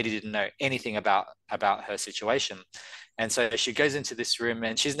 and the lady didn't know anything about her situation. And so she goes into this room,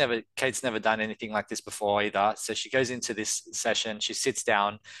 and Kate's never done anything like this before either. So she goes into this session, she sits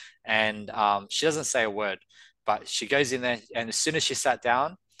down, and she doesn't say a word, but she goes in there, and as soon as she sat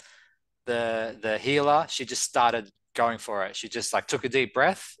down, the healer, she just started going for it. She just like took a deep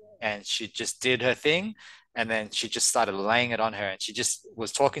breath and she just did her thing. And then she just started laying it on her. And she just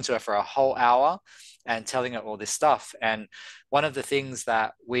was talking to her for a whole hour and telling her all this stuff. And one of the things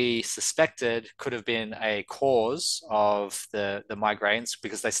that we suspected could have been a cause of the migraines,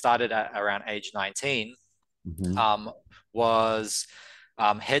 because they started at around age 19, Hmm. um, was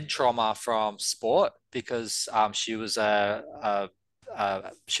head trauma from sport, because she used to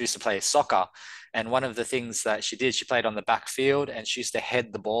play soccer, and one of the things that she did, she played on the back field, and she used to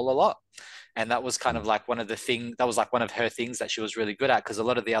head the ball a lot. And that was kind of like one of her things that she was really good at, because a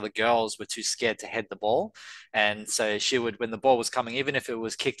lot of the other girls were too scared to head the ball. And so she would, when the ball was coming, even if it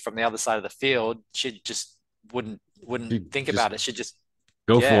was kicked from the other side of the field, she just wouldn't You think just about it. She just,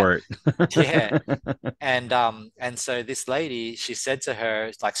 go yeah, for yeah. it. And so this lady, she said to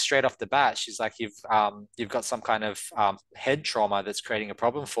her, like straight off the bat, she's like, you've got some kind of head trauma that's creating a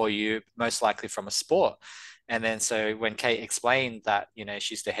problem for you, most likely from a sport. And then so when Kate explained that,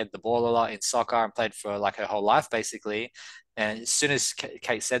 she used to head the ball a lot in soccer and played for like her whole life basically. And as soon as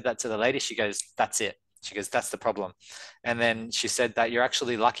Kate said that to the lady, she goes, "That's it." She goes, "That's the problem." And then she said that you're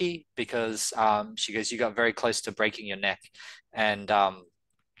actually lucky, because she goes, "You got very close to breaking your neck." And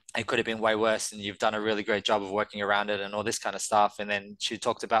it could have been way worse, and you've done a really great job of working around it and all this kind of stuff. And then she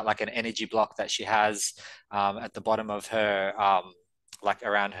talked about like an energy block that she has at the bottom of her like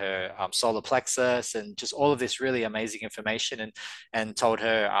around her solar plexus, and just all of this really amazing information, and told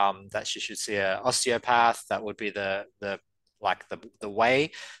her that she should see an osteopath. That would be the like the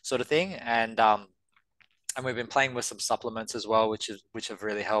way sort of thing. And we've been playing with some supplements as well, which have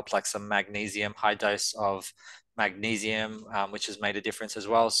really helped, like some magnesium, high dose of magnesium, which has made a difference as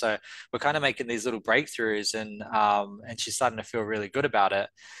well. So we're kind of making these little breakthroughs, and she's starting to feel really good about it.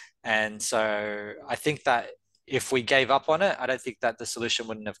 And so I think that if we gave up on it, I don't think that the solution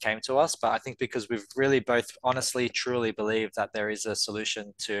wouldn't have came to us. But I think because we've really both honestly, truly believe that there is a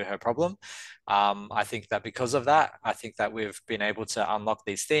solution to her problem, I think that because of that, I think that we've been able to unlock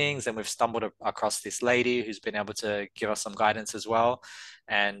these things, and we've stumbled across this lady who's been able to give us some guidance as well.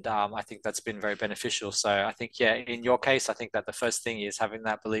 And I think that's been very beneficial. So I think, yeah, in your case, I think that the first thing is having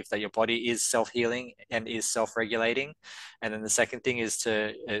that belief that your body is self-healing and is self-regulating. And then the second thing is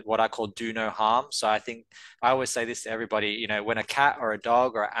to what I call do no harm. So I think I always say this to everybody, when a cat or a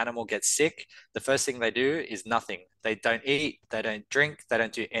dog or an animal gets sick, the first thing they do is nothing. They don't eat, they don't drink, they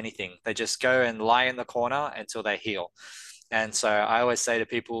don't do anything. They just go and lie in the corner until they heal. And so I always say to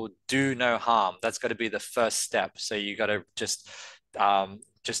people, do no harm. That's got to be the first step. So you got to just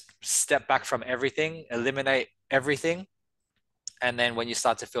step back from everything, eliminate everything, and then when you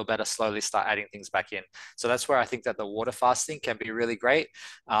start to feel better, slowly start adding things back in. So that's where I think that the water fasting can be really great.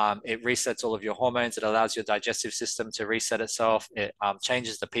 It resets all of your hormones. It allows your digestive system to reset itself. It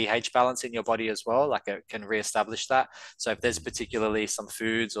changes the pH balance in your body as well. Like it can reestablish that. So if there's particularly some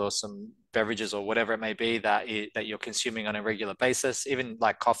foods or some beverages or whatever it may be that you're consuming on a regular basis, even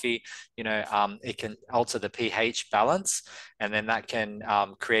like coffee, it can alter the pH balance, and then that can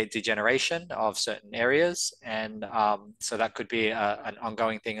create degeneration of certain areas. And so that could be an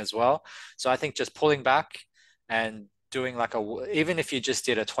ongoing thing as well. So I think just pulling back and doing like even if you just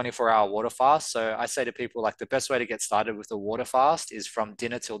did a 24-hour water fast. So I say to people, like the best way to get started with the water fast is from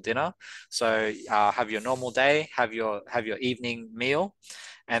dinner till dinner. So have your normal day, have your evening meal,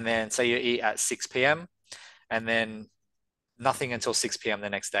 and then say you eat at 6 p.m. and then nothing until 6 p.m. the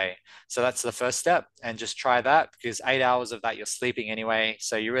next day. So that's the first step. And just try that, because 8 hours of that you're sleeping anyway.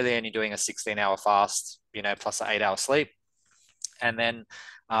 So you're really only doing a 16-hour fast, plus an 8 hour sleep. And then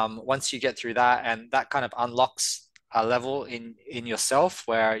once you get through that, and that kind of unlocks a level in yourself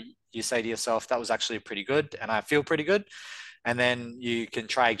where you say to yourself, that was actually pretty good and I feel pretty good. And then you can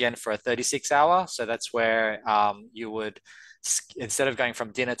try again for a 36-hour. So that's where you would, instead of going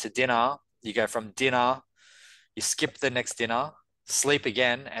from dinner to dinner, you go from dinner, you skip the next dinner, sleep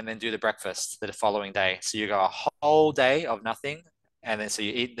again, and then do the breakfast the following day. So you go a whole day of nothing. And then so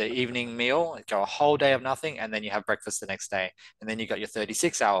you eat the evening meal, go a whole day of nothing, and then you have breakfast the next day. And then you got your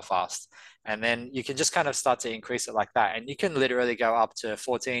 36-hour fast. And then you can just kind of start to increase it like that. And you can literally go up to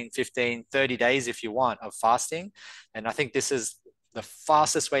 14, 15, 30 days if you want of fasting. And I think this is the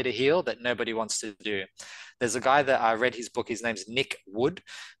fastest way to heal that nobody wants to do. There's a guy that I read his book. His name's Nick Wood.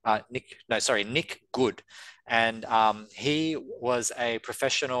 Nick Good. And he was a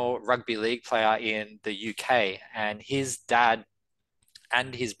professional rugby league player in the UK. And his dad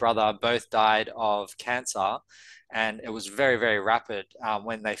and his brother both died of cancer. And it was very, very rapid.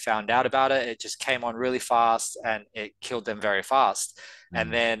 When they found out about it, it just came on really fast and it killed them very fast. And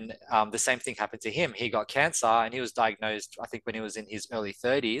Mm. then the same thing happened to him. He got cancer and he was diagnosed, I think, when he was in his early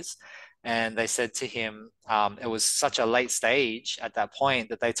 30s. And they said to him, it was such a late stage at that point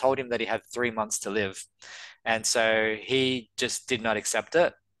that they told him that he had 3 months to live. And so he just did not accept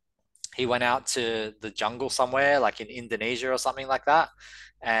it. He went out to the jungle somewhere, like in Indonesia or something like that,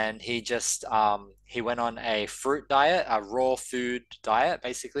 and he went on a fruit diet, a raw food diet.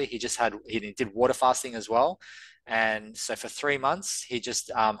 Basically, he did water fasting as well, and so for 3 months he just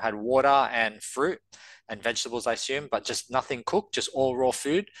had water and fruit and vegetables, I assume, but just nothing cooked, just all raw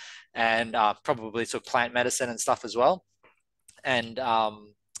food, and probably took plant medicine and stuff as well,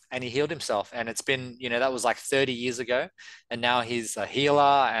 and he healed himself. And it's been, that was like 30 years ago, and now he's a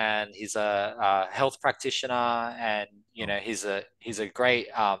healer and he's a health practitioner, and Oh. he's a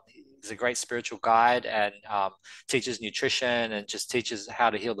great spiritual guide, and teaches nutrition and just teaches how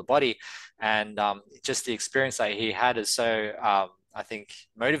to heal the body. And just the experience that he had is so I think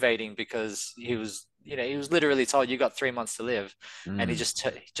motivating, because he was literally told you got 3 months to live, and he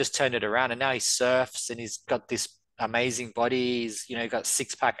Mm. just turned it around, and now he surfs and he's got this amazing body. He's, got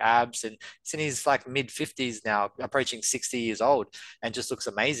six pack abs, and he's in his like mid 50s now, approaching 60 years old, and just looks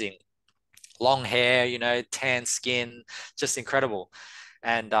amazing. Long hair, tan skin, just incredible.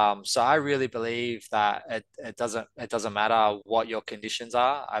 And so I really believe that it doesn't matter what your conditions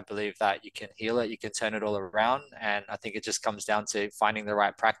are. I believe that you can heal it, you can turn it all around, and I think it just comes down to finding the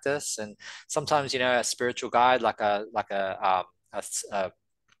right practice. And sometimes, a spiritual guide,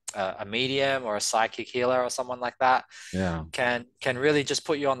 a medium or a psychic healer or someone like that, Yeah. can really just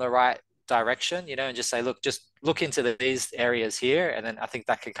put you on the right direction, and just say, look, just look into these areas here, and then I think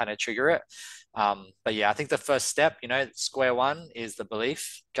that can kind of trigger it. But yeah, I think the first step, square one, is the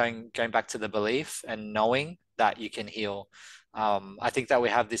belief, going back to the belief and knowing that you can heal. I think that we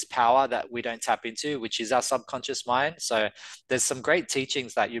have this power that we don't tap into, which is our subconscious mind. So there's some great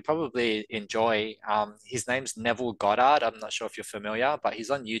teachings that you probably enjoy. His name's Neville Goddard. I'm not sure if you're familiar, but he's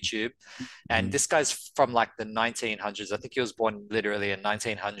on YouTube. And Mhm. this guy's from like the 1900s. I think he was born literally in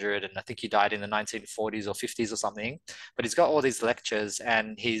 1900, and I think he died in the 1940s or 50s or something. But he's got all these lectures,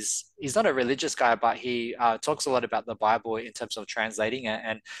 and he's not a religious guy, but he talks a lot about the Bible in terms of translating it.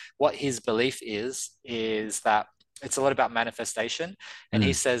 And what his belief is that it's a lot about manifestation. And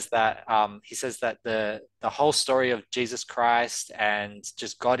he Mm. says that the whole story of Jesus Christ and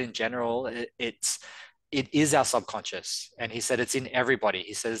just God in general, it is our subconscious. And he said it's in everybody.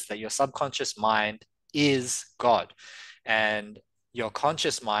 He says that your subconscious mind is God. And your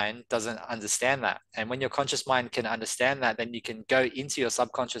conscious mind doesn't understand that. And when your conscious mind can understand that, then you can go into your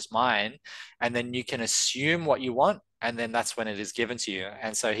subconscious mind, and then you can assume what you want. And then that's when it is given to you.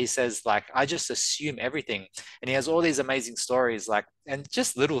 And so he says, like, I just assume everything. And he has all these amazing stories, like, and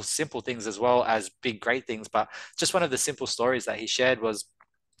just little simple things as well as big, great things. But just one of the simple stories that he shared was,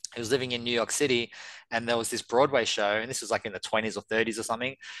 he was living in New York City, and there was this Broadway show, and this was like in the 20s or 30s or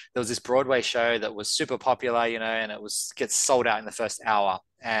something. There was this Broadway show that was super popular, and it gets sold out in the first hour.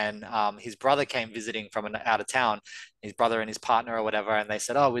 And his brother came visiting from out of town, his brother and his partner or whatever, and they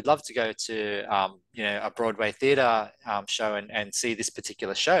said, "Oh, we'd love to go to a Broadway theater show and see this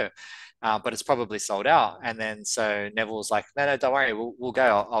particular show." But it's probably sold out. And then so Neville was like, no, don't worry, we'll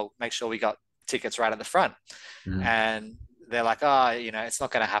go. I'll make sure we got tickets right at the front. Mm. And they're like, oh, it's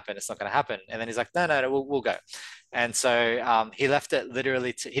not going to happen. It's not going to happen. And then he's like, no, we'll go. And so he left it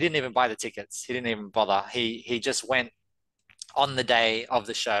literally he didn't even buy the tickets. He didn't even bother. He just went on the day of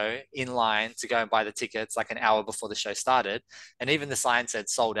the show in line to go and buy the tickets like an hour before the show started. And even the sign said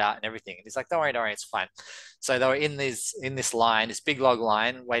sold out and everything. And he's like, don't worry, it's fine. So they were in this line, this big log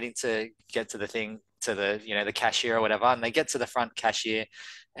line, waiting to get to the thing, to the cashier or whatever. And they get to the front cashier,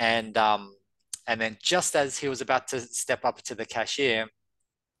 and then just as he was about to step up to the cashier,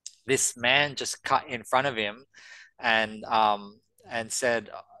 this man just cut in front of him, and said,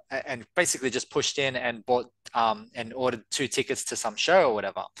 and basically just pushed in and bought and ordered two tickets to some show or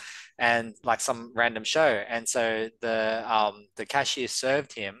whatever, and like some random show. And so the cashier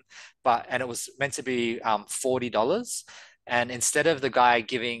served him, and it was meant to be $40. And instead of the guy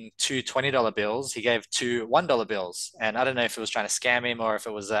giving two $20 bills, he gave two $1 bills. And I don't know if it was trying to scam him or if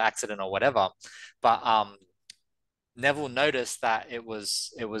it was an accident or whatever. But Neville noticed that it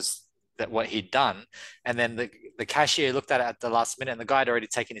was that what he'd done. And then the cashier looked at it at the last minute, and the guy had already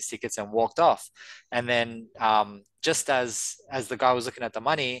taken his tickets and walked off. And then just as the guy was looking at the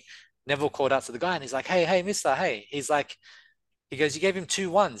money, Neville called out to the guy and he's like, hey, mister, hey. He's like, he goes, you gave him two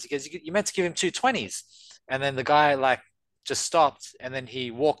ones. He goes, you meant to give him two 20s. And then the guy like just stopped, and then he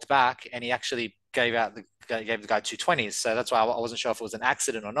walked back and he actually gave the guy two 20s. So that's why I wasn't sure if it was an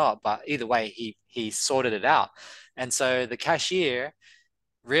accident or not. But either way, he sorted it out. And so the cashier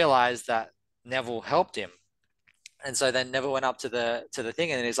realized that Neville helped him. And so then Neville went up to the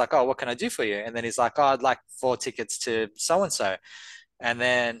thing, and he's like, "Oh, what can I do for you?" And then he's like, "Oh, I'd like four tickets to so and so." And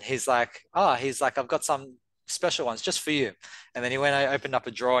then he's like, I've got some special ones just for you. And then he went and opened up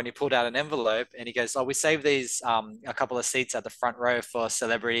a drawer and he pulled out an envelope and he goes, oh, we saved these a couple of seats at the front row for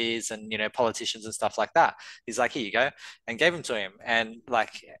celebrities and, politicians and stuff like that. He's like, here you go, and gave them to him. And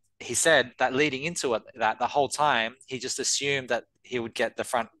like he said that leading into it, that the whole time he just assumed that he would get the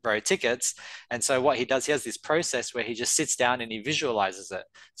front row tickets. And so what he does, he has this process where he just sits down and he visualizes it.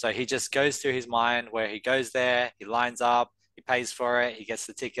 So he just goes through his mind where he goes there, he lines up, he pays for it, he gets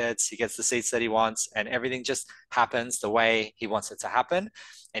the tickets, he gets the seats that he wants, and everything just happens the way he wants it to happen.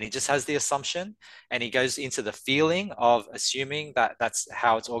 And he just has the assumption, and he goes into the feeling of assuming that that's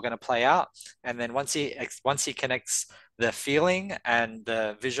how it's all going to play out. And then once he connects the feeling and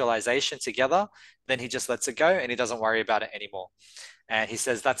the visualization together, then he just lets it go and he doesn't worry about it anymore. And he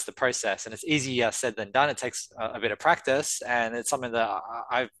says that's the process, and it's easier said than done. It takes a bit of practice, and it's something that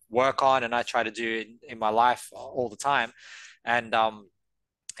I work on and I try to do in my life all the time. And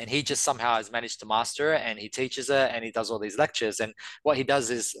he just somehow has managed to master it, and he teaches it and he does all these lectures. And what he does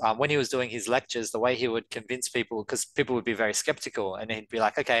is when he was doing his lectures, the way he would convince people, because people would be very skeptical, and he'd be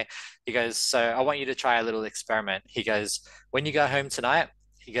like, okay, he goes, so I want you to try a little experiment. He goes, when you go home tonight,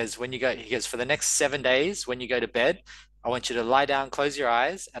 he goes, for the next 7 days, when you go to bed, I want you to lie down, close your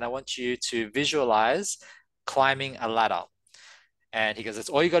eyes, and I want you to visualize climbing a ladder. And he goes, that's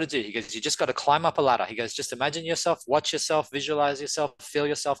all you got to do. He goes, you just got to climb up a ladder. He goes, just imagine yourself, watch yourself, visualize yourself, feel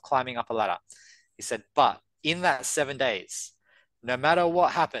yourself climbing up a ladder. He said, but in that 7 days, no matter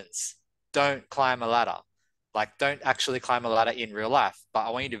what happens, don't climb a ladder. Like, don't actually climb a ladder in real life. But I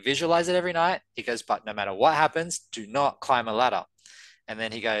want you to visualize it every night. He goes, but no matter what happens, do not climb a ladder. And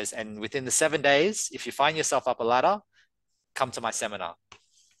then he goes, and within the 7 days, if you find yourself up a ladder, come to my seminar.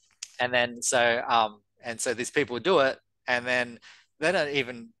 And so these people do it, and then they don't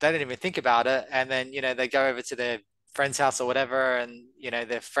even think about it. And then, they go over to their friend's house or whatever, and,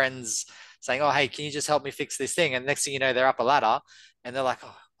 their friends saying, oh, hey, can you just help me fix this thing? And next thing you know, they're up a ladder and they're like,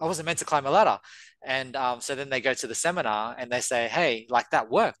 oh, I wasn't meant to climb a ladder. And so then they go to the seminar and they say, hey, like that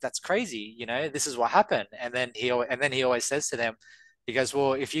worked. That's crazy. This is what happened. And then he always says to them, he goes,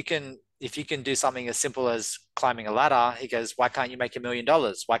 well, if you can do something as simple as climbing a ladder, he goes, why can't you make $1 million?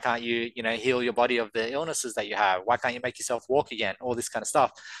 Why can't you, heal your body of the illnesses that you have? Why can't you make yourself walk again? All this kind of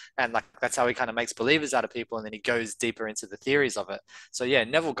stuff. And like, that's how he kind of makes believers out of people. And then he goes deeper into the theories of it. So yeah,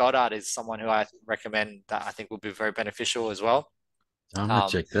 Neville Goddard is someone who I recommend that I think will be very beneficial as well. I'm gonna Um,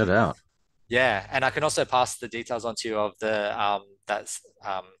 check that out. yeah. And I can also pass the details on to you of that's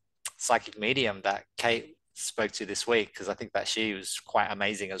psychic medium that Kate spoke to this week, because I think that she was quite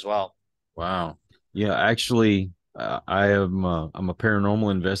amazing as well. Wow. Yeah, actually, I'm a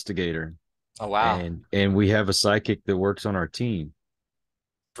paranormal investigator, Oh, wow. and we have a psychic that works on our team.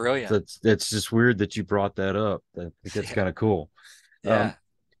 So Brilliant. that's just weird that you brought that up. I think that's Yeah. kind of cool. Um, Yeah.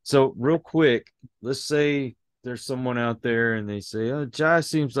 so real quick, let's say there's someone out there and they say, "Oh, Jai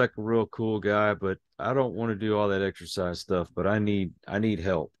seems like a real cool guy, but I don't want to do all that exercise stuff, but I need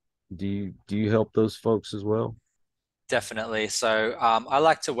help." Do you help those folks as well? Definitely. So I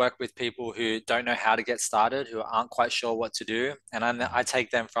like to work with people who don't know how to get started, who aren't quite sure what to do, and I take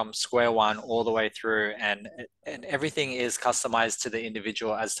them from square one all the way through, and everything is customized to the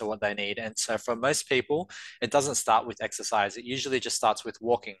individual as to what they need. And so for most people, it doesn't start with exercise. It usually just starts with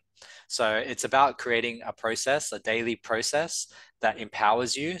walking. So it's about creating a process, a daily process that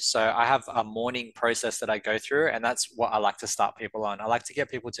empowers you. So I have a morning process that I go through, and that's what I like to start people on. I like to get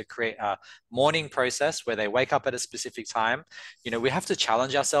people to create a morning process where they wake up at a specific time. We have to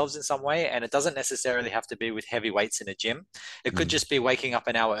challenge ourselves in some way, and it doesn't necessarily have to be with heavy weights in a gym. It could Mm. just be waking up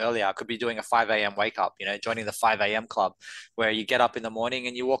an hour earlier. I could be doing a 5 a.m. wake up, joining the 5 a.m. club, where you get up in the morning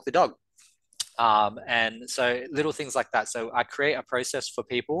and you walk the dog. And so little things like that. So I create a process for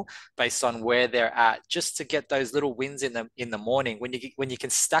people based on where they're at, just to get those little wins in the morning. When you can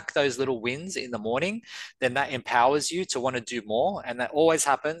stack those little wins in the morning, then that empowers you to want to do more. And that always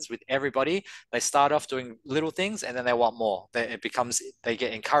happens with everybody. They start off doing little things and then they want more. They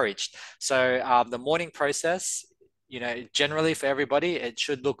get encouraged. So the morning process, generally for everybody, it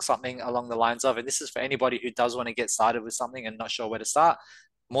should look something along the lines of, and this is for anybody who does want to get started with something and not sure where to start.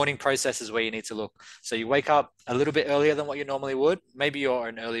 Morning process is where you need to look. So you wake up a little bit earlier than what you normally would. Maybe you're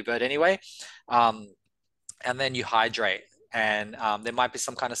an early bird anyway. Um, and then you hydrate. And there might be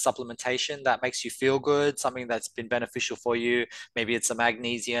some kind of supplementation that makes you feel good, something that's been beneficial for you. Maybe it's a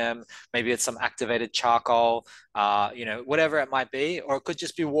magnesium, maybe it's some activated charcoal, whatever it might be, or it could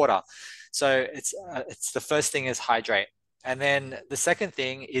just be water. So it's the first thing is hydrate. And then the second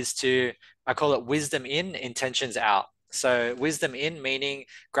thing is I call it wisdom in, intentions out. So wisdom in meaning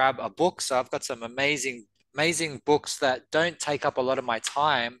grab a book. So I've got some amazing books that don't take up a lot of my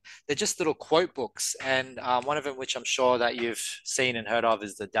time. They're just little quote books. And one of them, which I'm sure that you've seen and heard of,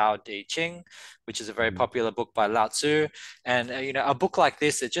 is the Tao Te Ching, which is a very Mhm. popular book by Lao Tzu. And, a book like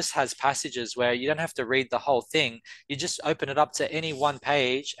this, it just has passages where you don't have to read the whole thing. You just open it up to any one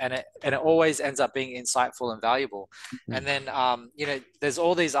page, and it always ends up being insightful and valuable. And then, there's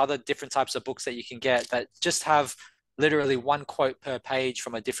all these other different types of books that you can get that just have literally one quote per page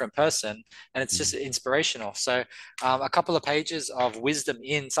from a different person, and it's just Mhm. inspirational. So a couple of pages of wisdom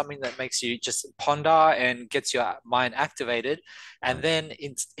in, something that makes you just ponder and gets your mind activated, and Right. then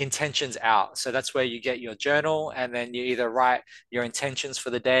intentions out. So that's where you get your journal, and then you either write your intentions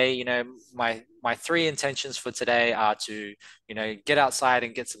for the day. My three intentions for today are to get outside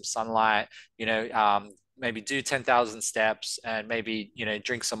and get some sunlight. Maybe do 10,000 steps, and maybe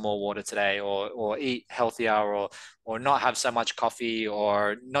drink some more water today, or eat healthier, or not have so much coffee,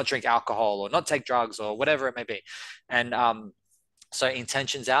 or not drink alcohol, or not take drugs, or whatever it may be. And so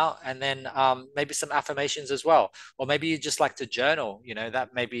intentions out, and then maybe some affirmations as well. Or maybe you just like to journal,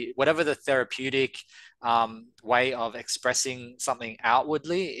 that maybe whatever the therapeutic way of expressing something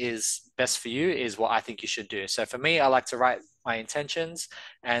outwardly is best for you is what I think you should do. So for me, I like to write my intentions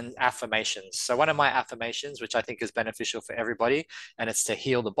and affirmations. So one of my affirmations, which I think is beneficial for everybody, and it's to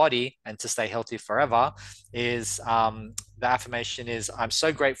heal the body and to stay healthy forever, is the affirmation is, I'm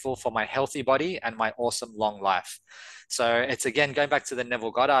so grateful for my healthy body and my awesome long life. So it's again going back to the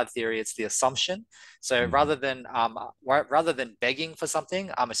Neville Goddard theory. It's the assumption. So Mhm. rather than begging for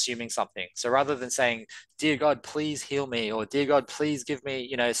something, I'm assuming something. So rather than saying, "Dear God, please heal me," or "Dear God, please give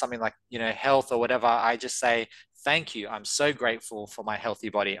me," something like health or whatever, I just say, "Thank you. I'm so grateful for my healthy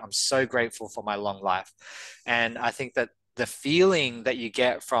body. I'm so grateful for my long life." And I think that the feeling that you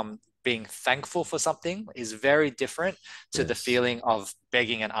get from being thankful for something is very different to the Yes. feeling of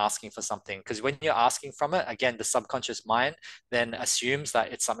begging and asking for something. Because when you're asking from it, again, the subconscious mind then assumes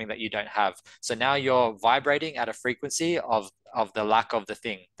that it's something that you don't have. So now you're vibrating at a frequency of the lack of the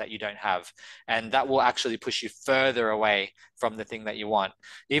thing that you don't have. And that will actually push you further away from the thing that you want.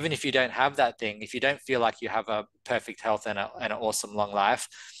 Even if you don't have that thing, if you don't feel like you have a perfect health and an awesome long life,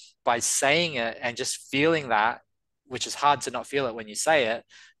 by saying it and just feeling that, which is hard to not feel it when you say it,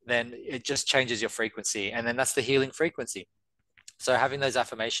 then it just changes your frequency. And then that's the healing frequency. So having those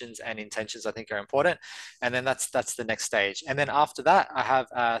affirmations and intentions, I think, are important. And then that's the next stage. And then after that, I have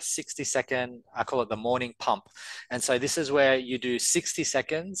a 60-second, I call it the morning pump. And so this is where you do 60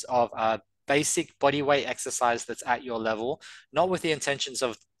 seconds of a basic body weight exercise that's at your level, not with the intentions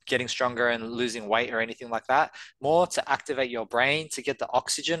of getting stronger and losing weight or anything like that, more to activate your brain, to get the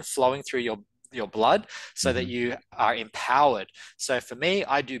oxygen flowing through your blood so that Mhm. you are empowered. So for me,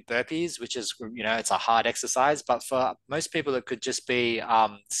 I do burpees, which is, it's a hard exercise, but for most people, it could just be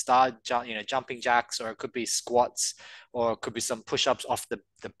jumping jacks, or it could be squats, or it could be some push-ups off the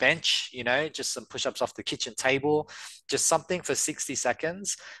bench, just some push-ups off the kitchen table, just something for 60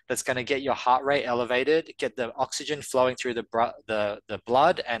 seconds that's going to get your heart rate elevated, get the oxygen flowing through the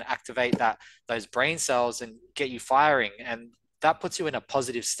blood, and activate those brain cells and get you firing. And that puts you in a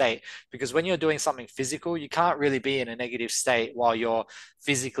positive state, because when you're doing something physical, you can't really be in a negative state while you're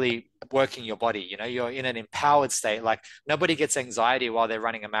physically working your body. You're in an empowered state. Like, nobody gets anxiety while they're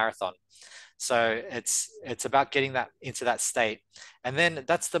running a marathon. So it's about getting that into that state. And then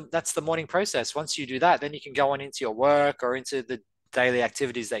that's the morning process. Once you do that, then you can go on into your work or into the daily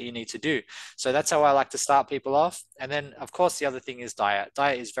activities that you need to do. So that's how I like to start people off. And then, of course, the other thing is diet.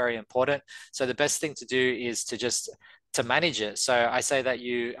 Diet is very important. So the best thing to do is to manage it. So I say that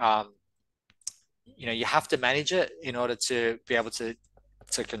you have to manage it in order to be able to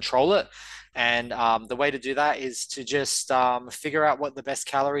control it. And the way to do that is to just figure out what the best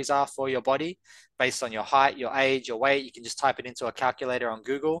calories are for your body based on your height, your age, your weight. You can just type it into a calculator on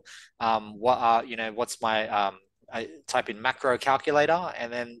Google. What's my type in macro calculator,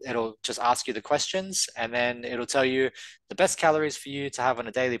 and then it'll just ask you the questions, and then it'll tell you the best calories for you to have on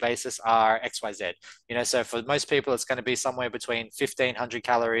a daily basis are XYZ. So for most people, it's going to be somewhere between 1,500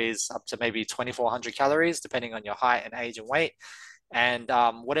 calories up to maybe 2,400 calories, depending on your height and age and weight. And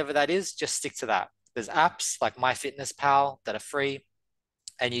whatever that is, just stick to that. There's apps like MyFitnessPal that are free,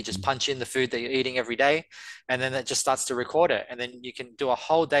 and you just punch in the food that you're eating every day, and then it just starts to record it. And then you can do a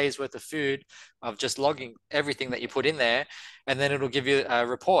whole day's worth of food of just logging everything that you put in there, and then it'll give you a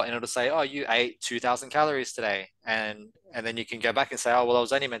report, and it'll say, oh, you ate 2,000 calories today, and then you can go back and say, oh, well, I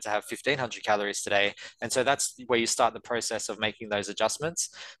was only meant to have 1,500 calories today. And so that's where you start the process of making those adjustments.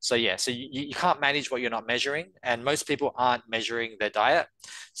 So yeah, so you can't manage what you're not measuring, and most people aren't measuring their diet.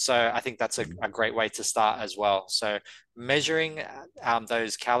 So I think that's a great way to start as well. So measuring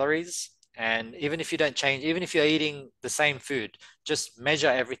those calories, and even if you don't change, even if you're eating the same food, just measure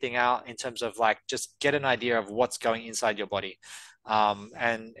everything out in terms of like, just get an idea of what's going inside your body.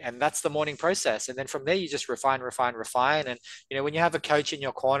 And that's the morning process. And then from there, you just refine, refine, refine. And, when you have a coach in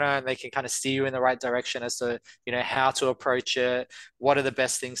your corner and they can kind of steer you in the right direction as to, how to approach it, what are the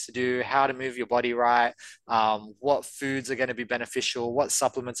best things to do, how to move your body right, what foods are going to be beneficial, what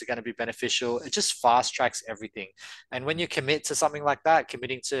supplements are going to be beneficial. It just fast tracks everything. And when you commit to something like that,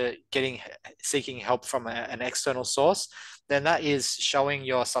 committing to seeking help from an external source, then that is showing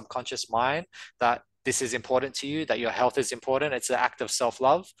your subconscious mind that this is important to you, that your health is important. It's an act of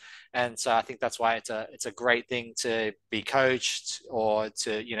self-love. And so I think that's why it's a great thing to be coached, or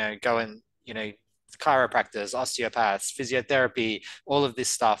to, go and, chiropractors, osteopaths, physiotherapy, all of this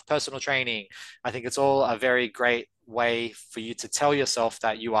stuff, personal training. I think it's all a very great way for you to tell yourself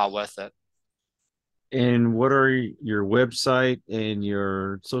that you are worth it. And what are your website and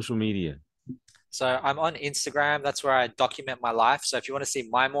your social media? So I'm on Instagram. That's where I document my life. So if you want to see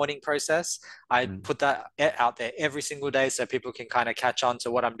my morning process, I put that out there every single day so people can kind of catch on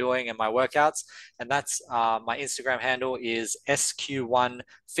to what I'm doing and my workouts. And that's my Instagram handle is SQ1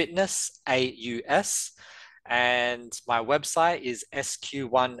 Fitness AUS. And my website is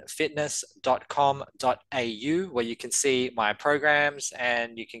sq1fitness.com.au, where you can see my programs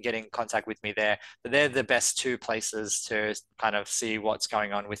and you can get in contact with me there. But they're the best two places to kind of see what's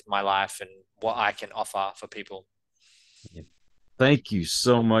going on with my life and what I can offer for people. Thank you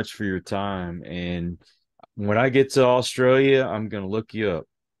so much for your time. And when I get to Australia, I'm going to look you up.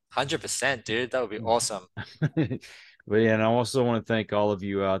 100%, dude. That would be awesome. But yeah, and I also want to thank all of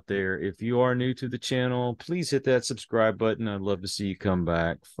you out there. If you are new to the channel, please hit that subscribe button. I'd love to see you come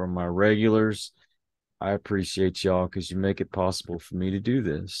back. From my regulars, I appreciate y'all because you make it possible for me to do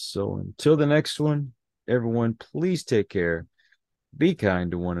this. So until the next one, everyone, please take care. Be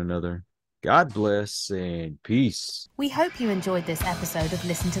kind to one another. God bless and peace. We hope you enjoyed this episode of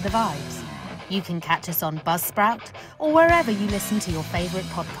Listen to the Vibes. You can catch us on Buzzsprout or wherever you listen to your favorite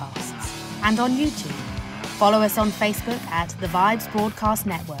podcasts, and on YouTube. Follow us on Facebook at The Vibes Broadcast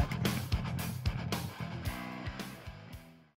Network